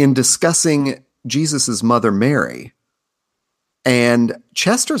in discussing Jesus's mother, Mary. And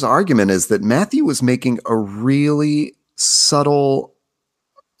Chester's argument is that Matthew was making a really subtle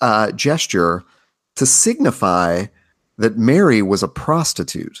gesture to signify that Mary was a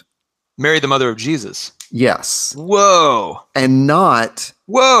prostitute. Mary, the mother of Jesus. Yes. Whoa. And not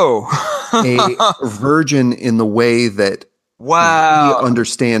Whoa. a virgin in the way that wow. we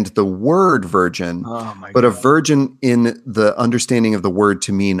understand the word virgin, but a virgin in the understanding of the word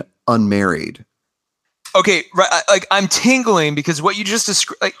to mean unmarried. Okay, right. Like I'm tingling because what you just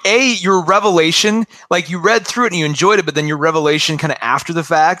described, like your revelation, like you read through it and you enjoyed it, but then your revelation kind of after the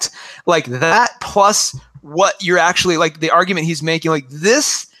fact, like that plus what you're actually like the argument he's making, like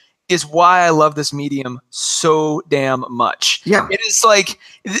this is why I love this medium so damn much. Yeah. It is like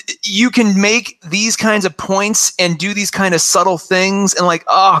you can make these kinds of points and do these kind of subtle things and like,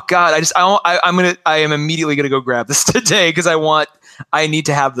 oh God, I am immediately going to go grab this today because I need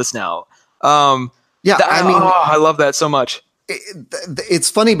to have this now. Yeah, I love that so much. It's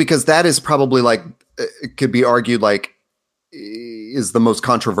funny because that is probably like, it could be argued like is the most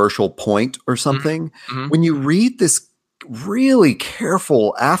controversial point or something. Mm-hmm. When you read this really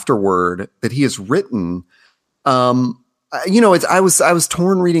careful afterword that he has written, I was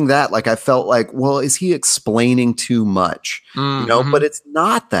torn reading that. Like I felt like, well, is he explaining too much? Mm-hmm. But it's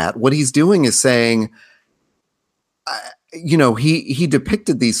not that. What he's doing is saying, he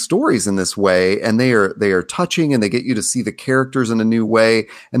depicted these stories in this way and they are touching and they get you to see the characters in a new way.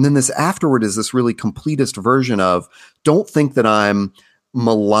 And then this afterward is this really completist version of, don't think that I'm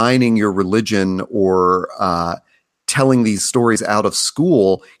maligning your religion or, telling these stories out of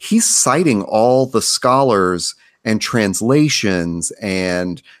school. He's citing all the scholars and translations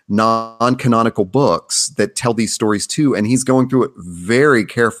and non-canonical books that tell these stories too. And he's going through it very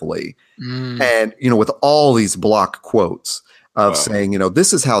carefully. And, with all these block quotes of saying,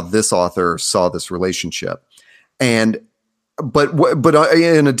 this is how this author saw this relationship. But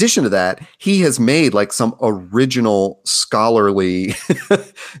in addition to that, he has made like some original scholarly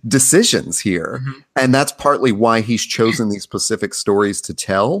decisions here. Mm-hmm. And that's partly why he's chosen these specific stories to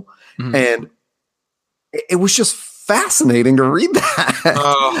tell. Mm-hmm. And it was just fascinating to read that.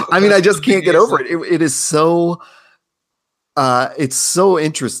 Oh, I just can't get over it. It is so, it's so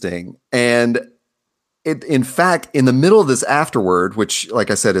interesting. And in fact, in the middle of this afterword, which like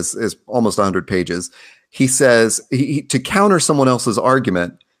I said, is almost 100 pages, he says to counter someone else's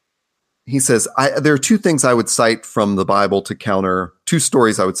argument, he says, there are two things I would cite from the Bible to counter, two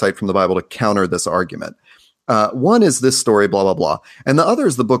stories I would cite from the Bible to counter this argument. One is this story, blah, blah, blah. And the other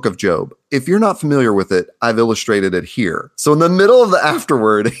is the book of Job. If you're not familiar with it, I've illustrated it here. So in the middle of the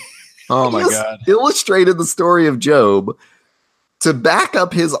afterword, oh my God, illustrated the story of Job to back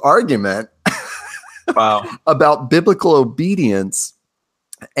up his argument about biblical obedience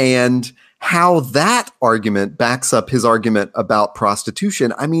and how that argument backs up his argument about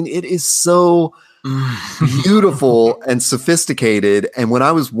prostitution. It is so beautiful and sophisticated. And when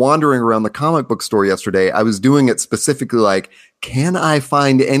I was wandering around the comic book store yesterday, I was doing it specifically like, can I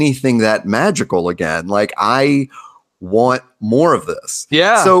find anything that magical again? Like I want more of this.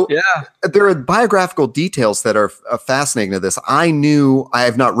 Yeah. So there are biographical details that are fascinating to this. I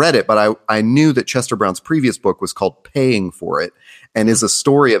have not read it, but I knew that Chester Brown's previous book was called Paying for It and is a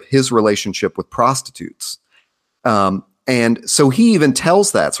story of his relationship with prostitutes. And so he even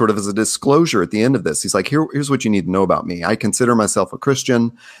tells that sort of as a disclosure at the end of this. He's like, here's what you need to know about me. I consider myself a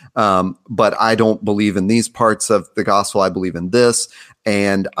Christian, but I don't believe in these parts of the gospel. I believe in this.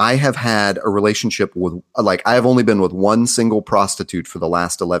 And I have had a relationship with, I have only been with one single prostitute for the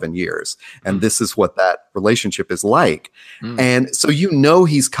last 11 years. And this is what that relationship is like. And so,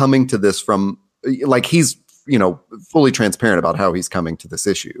 he's coming to this from he's, fully transparent about how he's coming to this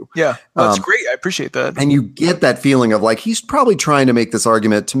issue. Yeah. That's great. I appreciate that. And you get that feeling of he's probably trying to make this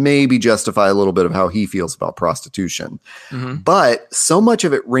argument to maybe justify a little bit of how he feels about prostitution. Mm-hmm. But so much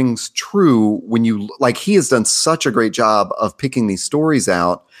of it rings true when he has done such a great job of picking these stories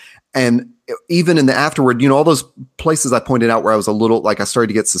out. And even in the afterward, all those places I pointed out where I was a little, I started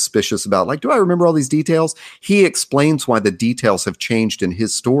to get suspicious about, do I remember all these details? He explains why the details have changed in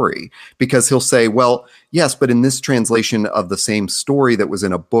his story, because he'll say, well, yes, but in this translation of the same story that was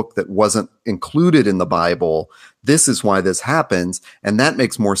in a book that wasn't included in the Bible, this is why this happens. And that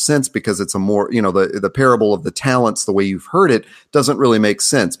makes more sense because it's a more, the parable of the talents, the way you've heard it doesn't really make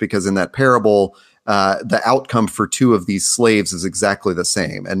sense because in that parable, the outcome for two of these slaves is exactly the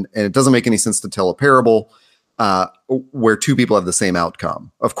same. And it doesn't make any sense to tell a parable where two people have the same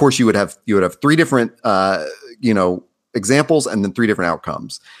outcome. Of course, you would have three different, examples and then three different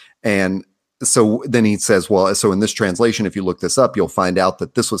outcomes. And so then he says, well, so in this translation, if you look this up, you'll find out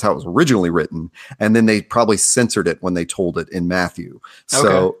that this was how it was originally written. And then they probably censored it when they told it in Matthew.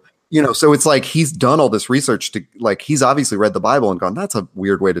 So, so it's like he's done all this research to he's obviously read the Bible and gone, that's a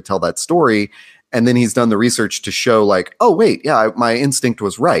weird way to tell that story. And then he's done the research to show like, oh wait, yeah, my instinct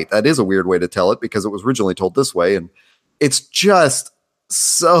was right. That is a weird way to tell it because it was originally told this way. And it's just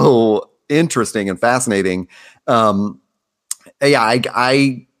so interesting and fascinating. I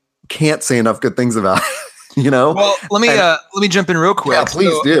can't say enough good things about it, Well, let me jump in real quick. Yeah,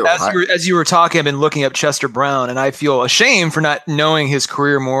 please do. As you were talking, I've been looking up Chester Brown, and I feel ashamed for not knowing his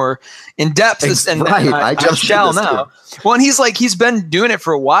career more in depth. I shall now. Well, and he's been doing it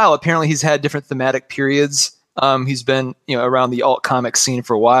for a while. Apparently, he's had different thematic periods. He's been around the alt comic scene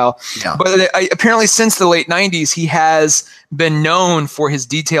for a while. Yeah. But apparently, since the late '90s, he has been known for his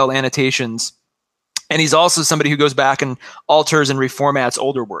detailed annotations. And he's also somebody who goes back and alters and reformats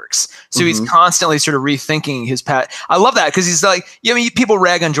older works. So he's constantly sort of rethinking his path. I love that because he's like, people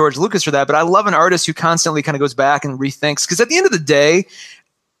rag on George Lucas for that, but I love an artist who constantly kind of goes back and rethinks. Because at the end of the day,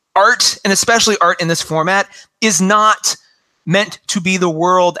 art, and especially art in this format, is not meant to be the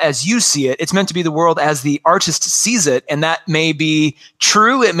world as you see it. It's meant to be the world as the artist sees it. And that may be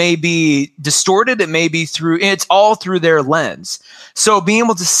true. It may be distorted. It may be it's all through their lens. So being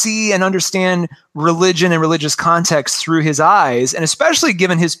able to see and understand religion and religious context through his eyes, and especially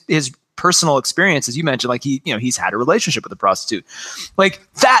given his personal experience, as you mentioned, like he's had a relationship with a prostitute, like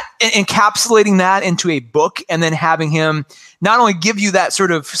that, encapsulating that into a book and then having him not only give you that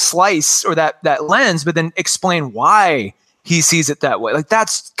sort of slice or that lens, but then explain why he sees it that way. Like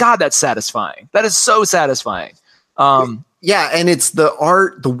that's satisfying. That is so satisfying. Yeah. And it's the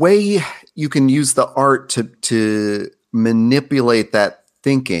art, the way you can use the art to manipulate that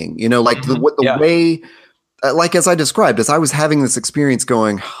thinking, like the way, like, as I described, as I was having this experience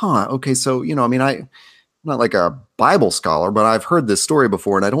going, okay. So, I'm not like a Bible scholar, but I've heard this story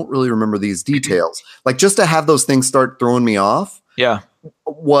before and I don't really remember these details. Like just to have those things start throwing me off. Yeah.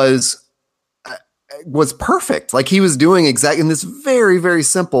 Was perfect. Like he was doing exactly in this very, very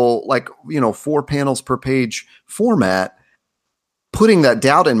simple, 4 panels per page format, putting that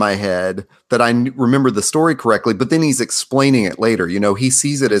doubt in my head that I remember the story correctly, but then he's explaining it later. He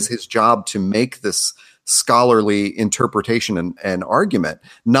sees it as his job to make this scholarly interpretation and argument,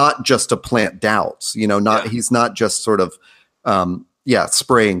 not just to plant doubts, he's not just sort of,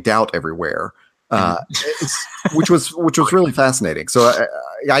 spraying doubt everywhere. Which was really fascinating. So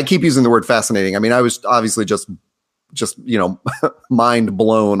I keep using the word fascinating. I mean, I was obviously just mind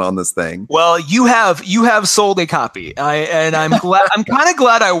blown on this thing. Well, you have sold a copy. I'm glad. I'm kind of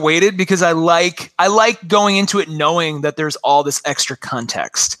glad I waited because I like going into it knowing that there's all this extra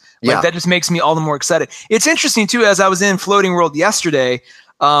context. That just makes me all the more excited. It's interesting too. As I was in Floating World yesterday,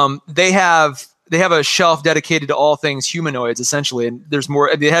 they have a shelf dedicated to all things humanoids, essentially, and there's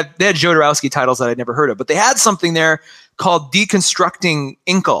more. They had Jodorowsky titles that I'd never heard of, but they had something there called Deconstructing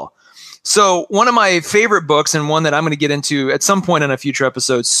Inkle. So one of my favorite books, and one that I'm going to get into at some point in a future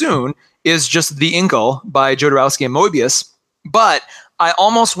episode soon, is just The Inkle by Jodorowsky and Moebius. But I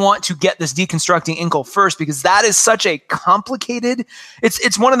almost want to get this Deconstructing Inkle first because that is such a complicated.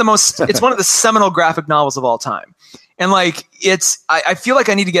 It's one of the seminal graphic novels of all time. And I feel like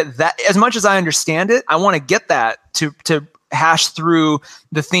I need to get that. As much as I understand it, I want to get that to hash through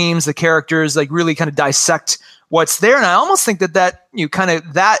the themes, the characters, like really kind of dissect what's there. And I almost think that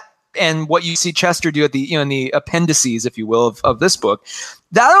and what you see Chester do at the in the appendices, if you will, of this book,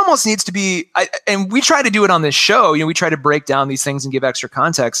 that almost needs to be. And we try to do it on this show. We try to break down these things and give extra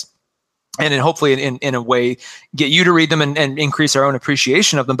context. And then hopefully in a way get you to read them and increase our own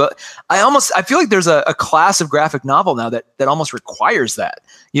appreciation of them. But I feel like there's a class of graphic novel now that almost requires that,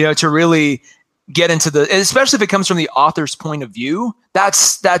 to really get into especially if it comes from the author's point of view.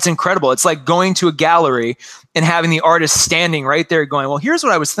 That's incredible. It's like going to a gallery and having the artist standing right there going, well, here's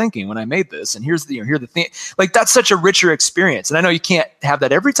what I was thinking when I made this. And here's the thing. Like that's such a richer experience. And I know you can't have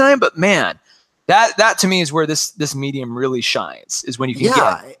that every time, but man, that to me is where this medium really shines, is when you can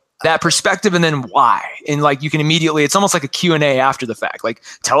get that perspective and then why. And you can immediately, it's almost like a Q&A after the fact. Like,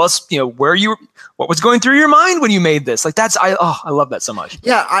 tell us, what was going through your mind when you made this? I love that so much.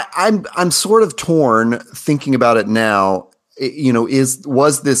 Yeah. I'm sort of torn thinking about it now.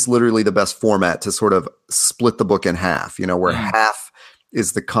 Was this literally the best format to sort of split the book in half, where half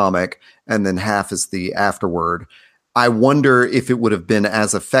is the comic and then half is the afterword. I wonder if it would have been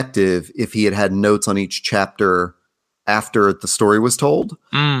as effective if he had notes on each chapter after the story was told,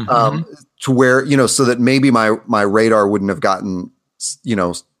 to where, so that maybe my radar wouldn't have gotten,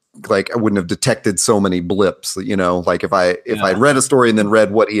 I wouldn't have detected so many blips, like if I'd read a story and then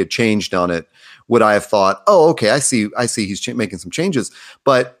read what he had changed on it, would I have thought, oh, okay, I see he's making some changes.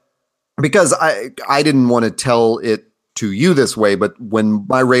 But because I didn't want to tell it to you this way, but when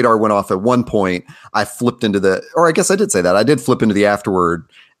my radar went off at one point, I flipped into I guess I did say that I did flip into the afterword.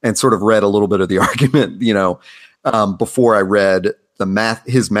 and sort of read a little bit of the argument, before I read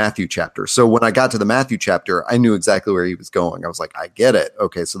his Matthew chapter. So when I got to the Matthew chapter, I knew exactly where he was going. I was like, I get it.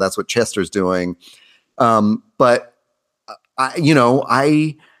 Okay, so that's what Chester's doing. But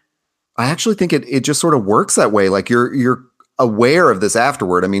I actually think it just sort of works that way. Like you're aware of this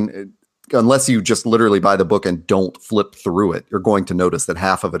afterward. I mean, unless you just literally buy the book and don't flip through it, you're going to notice that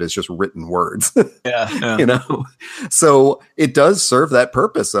half of it is just written words. Yeah. So it does serve that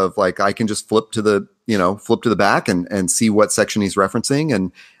purpose of like, I can just flip to the back and see what section he's referencing.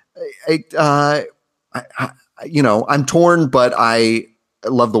 And I'm torn, but I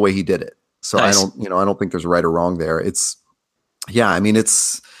love the way he did it. So nice. I don't think there's a right or wrong there. It's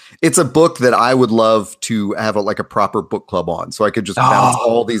a book that I would love to have a proper book club on, so I could just bounce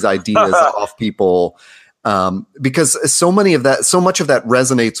all these ideas off people, because so much of that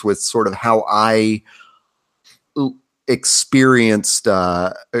resonates with sort of how I experienced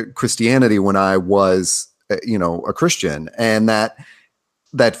Christianity when I was, a Christian, and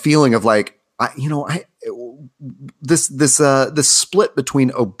that feeling of like, this split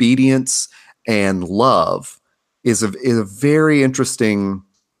between obedience and love is a very interesting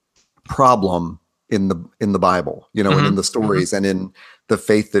problem in the Bible, and in the stories and in the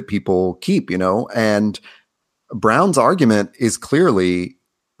faith that people keep, and Brown's argument is clearly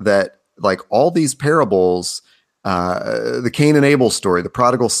that like all these parables, the Cain and Abel story, the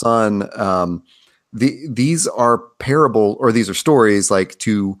prodigal son, these are parable, or these are stories like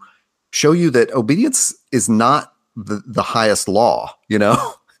to show you that obedience is not the highest law,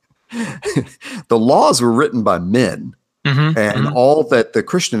 the laws were written by men. And all that the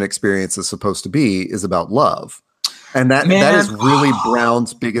Christian experience is supposed to be is about love. And that is really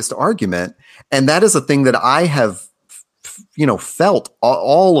Brown's biggest argument. And that is a thing that I have, felt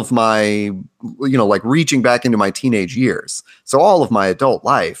all of my, reaching back into my teenage years. So all of my adult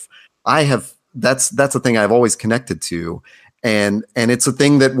life, that's a thing I've always connected to. And it's a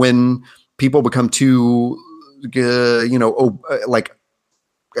thing that when people become too, what do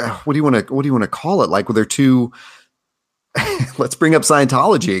you want to call it? Like, they're too, let's bring up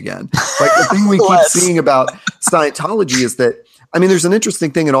Scientology again. Like the thing we keep seeing about Scientology is that, I mean, there's an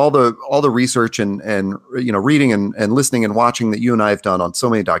interesting thing in all the research and reading and listening and watching that you and I have done on so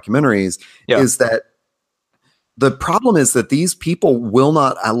many documentaries, is that the problem is that these people will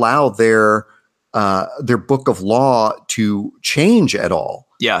not allow their book of law to change at all.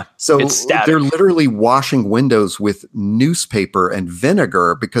 Yeah. So they're literally washing windows with newspaper and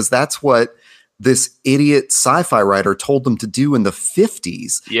vinegar because that's what this idiot sci-fi writer told them to do in the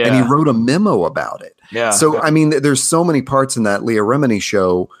 50s. Yeah. And he wrote a memo about it. Yeah. So, I mean, there's so many parts in that Leah Remini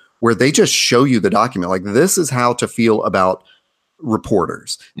show where they just show you the document. Like, this is how to feel about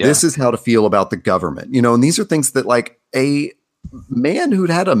reporters. Yeah. This is how to feel about the government, and these are things that like a man who'd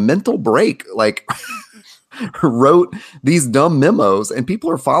had a mental break, like wrote these dumb memos, and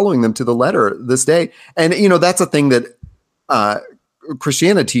people are following them to the letter this day. And, that's a thing that,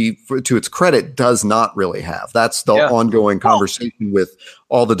 Christianity, to its credit, does not really have. That's the ongoing conversation with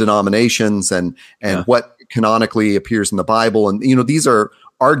all the denominations and what canonically appears in the Bible. And, these are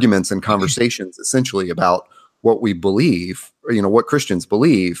arguments and conversations essentially about what we believe, or, what Christians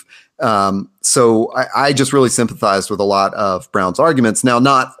believe. So I just really sympathized with a lot of Brown's arguments. Now,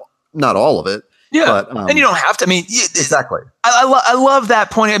 not all of it. Yeah. But, and you don't have to. I mean, exactly. I love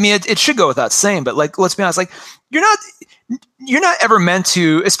that point. I mean, it should go without saying, but like, let's be honest, like you're not ever meant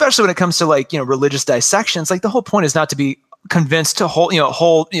to, especially when it comes to like, religious dissections, like the whole point is not to be convinced to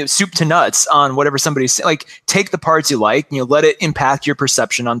whole soup to nuts on whatever somebody's saying. Like, take the parts you like, let it impact your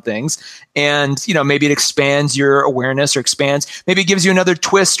perception on things. And, maybe it expands your awareness, or maybe it gives you another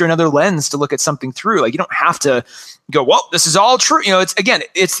twist or another lens to look at something through. Like, you don't have to go, well, this is all true.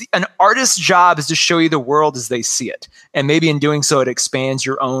 It's an artist's job is to show you the world as they see it. And maybe in doing so, it expands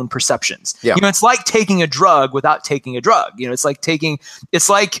your own perceptions. Yeah. It's like taking a drug without taking a drug. It's like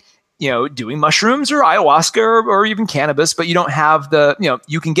doing mushrooms or ayahuasca or even cannabis, but you don't have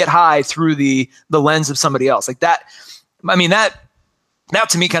you can get high through the lens of somebody else. Like that. I mean, that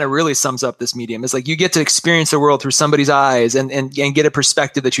to me kind of really sums up this medium. It's like you get to experience the world through somebody's eyes and get a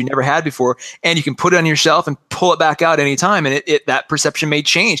perspective that you never had before. And you can put it on your shelf and pull it back out anytime. And that perception may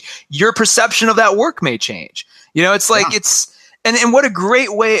change. Your perception of that work may change. It's like and what a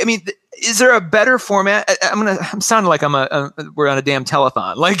great way. I mean, is there a better format? I'm sounding like we're on a damn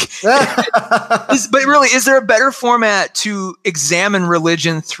telethon. Like, but really, is there a better format to examine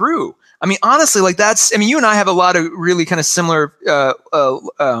religion through? I mean, honestly, like you and I have a lot of really kind of similar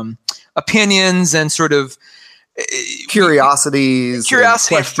opinions and sort of curiosities,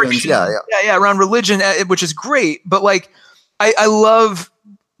 questions. Yeah, around religion, which is great. But like, I love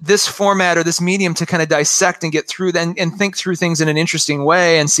this format or this medium to kind of dissect and get through and think through things in an interesting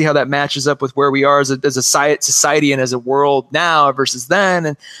way and see how that matches up with where we are as a society and as a world now versus then.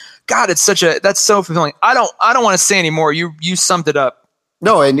 And God, that's so fulfilling. I don't want to say anymore. You summed it up.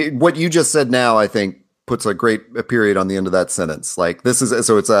 No, and what you just said now, I think, puts a period on the end of that sentence. Like this is,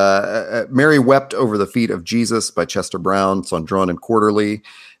 so it's Mary Wept Over the Feet of Jesus by Chester Brown. It's on Drawn and Quarterly.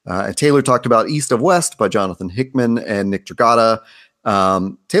 And Taylor talked about East of West by Jonathan Hickman and Nick Dragata.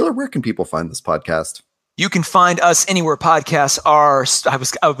 Taylor, where can people find this podcast? You can find us anywhere podcasts are. I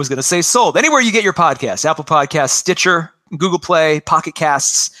was going to say sold. Anywhere you get your podcasts: Apple Podcasts, Stitcher, Google Play, Pocket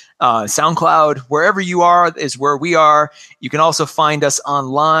Casts, SoundCloud. Wherever you are is where we are. You can also find us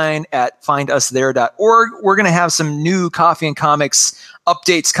online at findusthere.org. We're going to have some new Coffee and Comics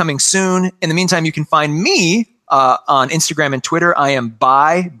updates coming soon. In the meantime, you can find me on Instagram and Twitter. I am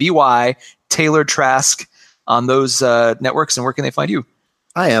by Taylor Trask on those networks. And where can they find you?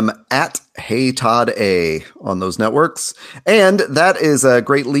 I am at Hey Todd A on those networks. And that is a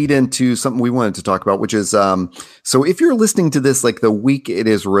great lead into something we wanted to talk about, which is, so if you're listening to this like the week it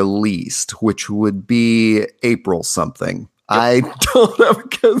is released, which would be April something. Yep. I don't know,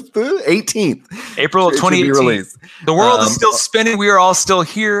 because the 18th. April of 2018. The world is still spinning. We are all still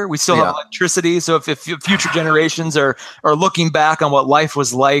here. We still have electricity. So if future generations are looking back on what life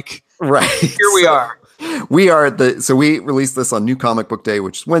was like, right, here we are. We released this on New Comic Book Day,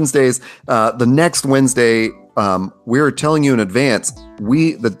 which is Wednesdays. The next Wednesday, we're telling you in advance,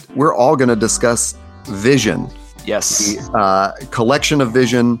 we're all going to discuss Vision. Yes. The collection of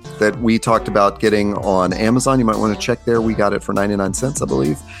Vision that we talked about getting on Amazon. You might want to check there. We got it for 99 cents, I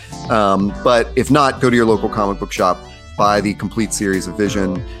believe. But if not, go to your local comic book shop, buy the complete series of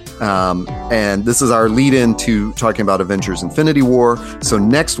Vision. And this is our lead in to talking about Avengers Infinity War. So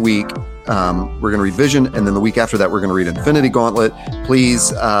next week, we're going to read Vision, and then the week after that, we're going to read Infinity Gauntlet.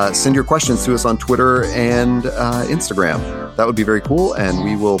 Please send your questions to us on Twitter and Instagram. That would be very cool, and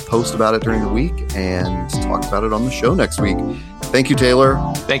we will post about it during the week and talk about it on the show next week. Thank you, Taylor.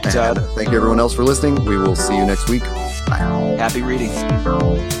 Thank you, Todd. Thank you, everyone else, for listening. We will see you next week. Bye. Happy reading.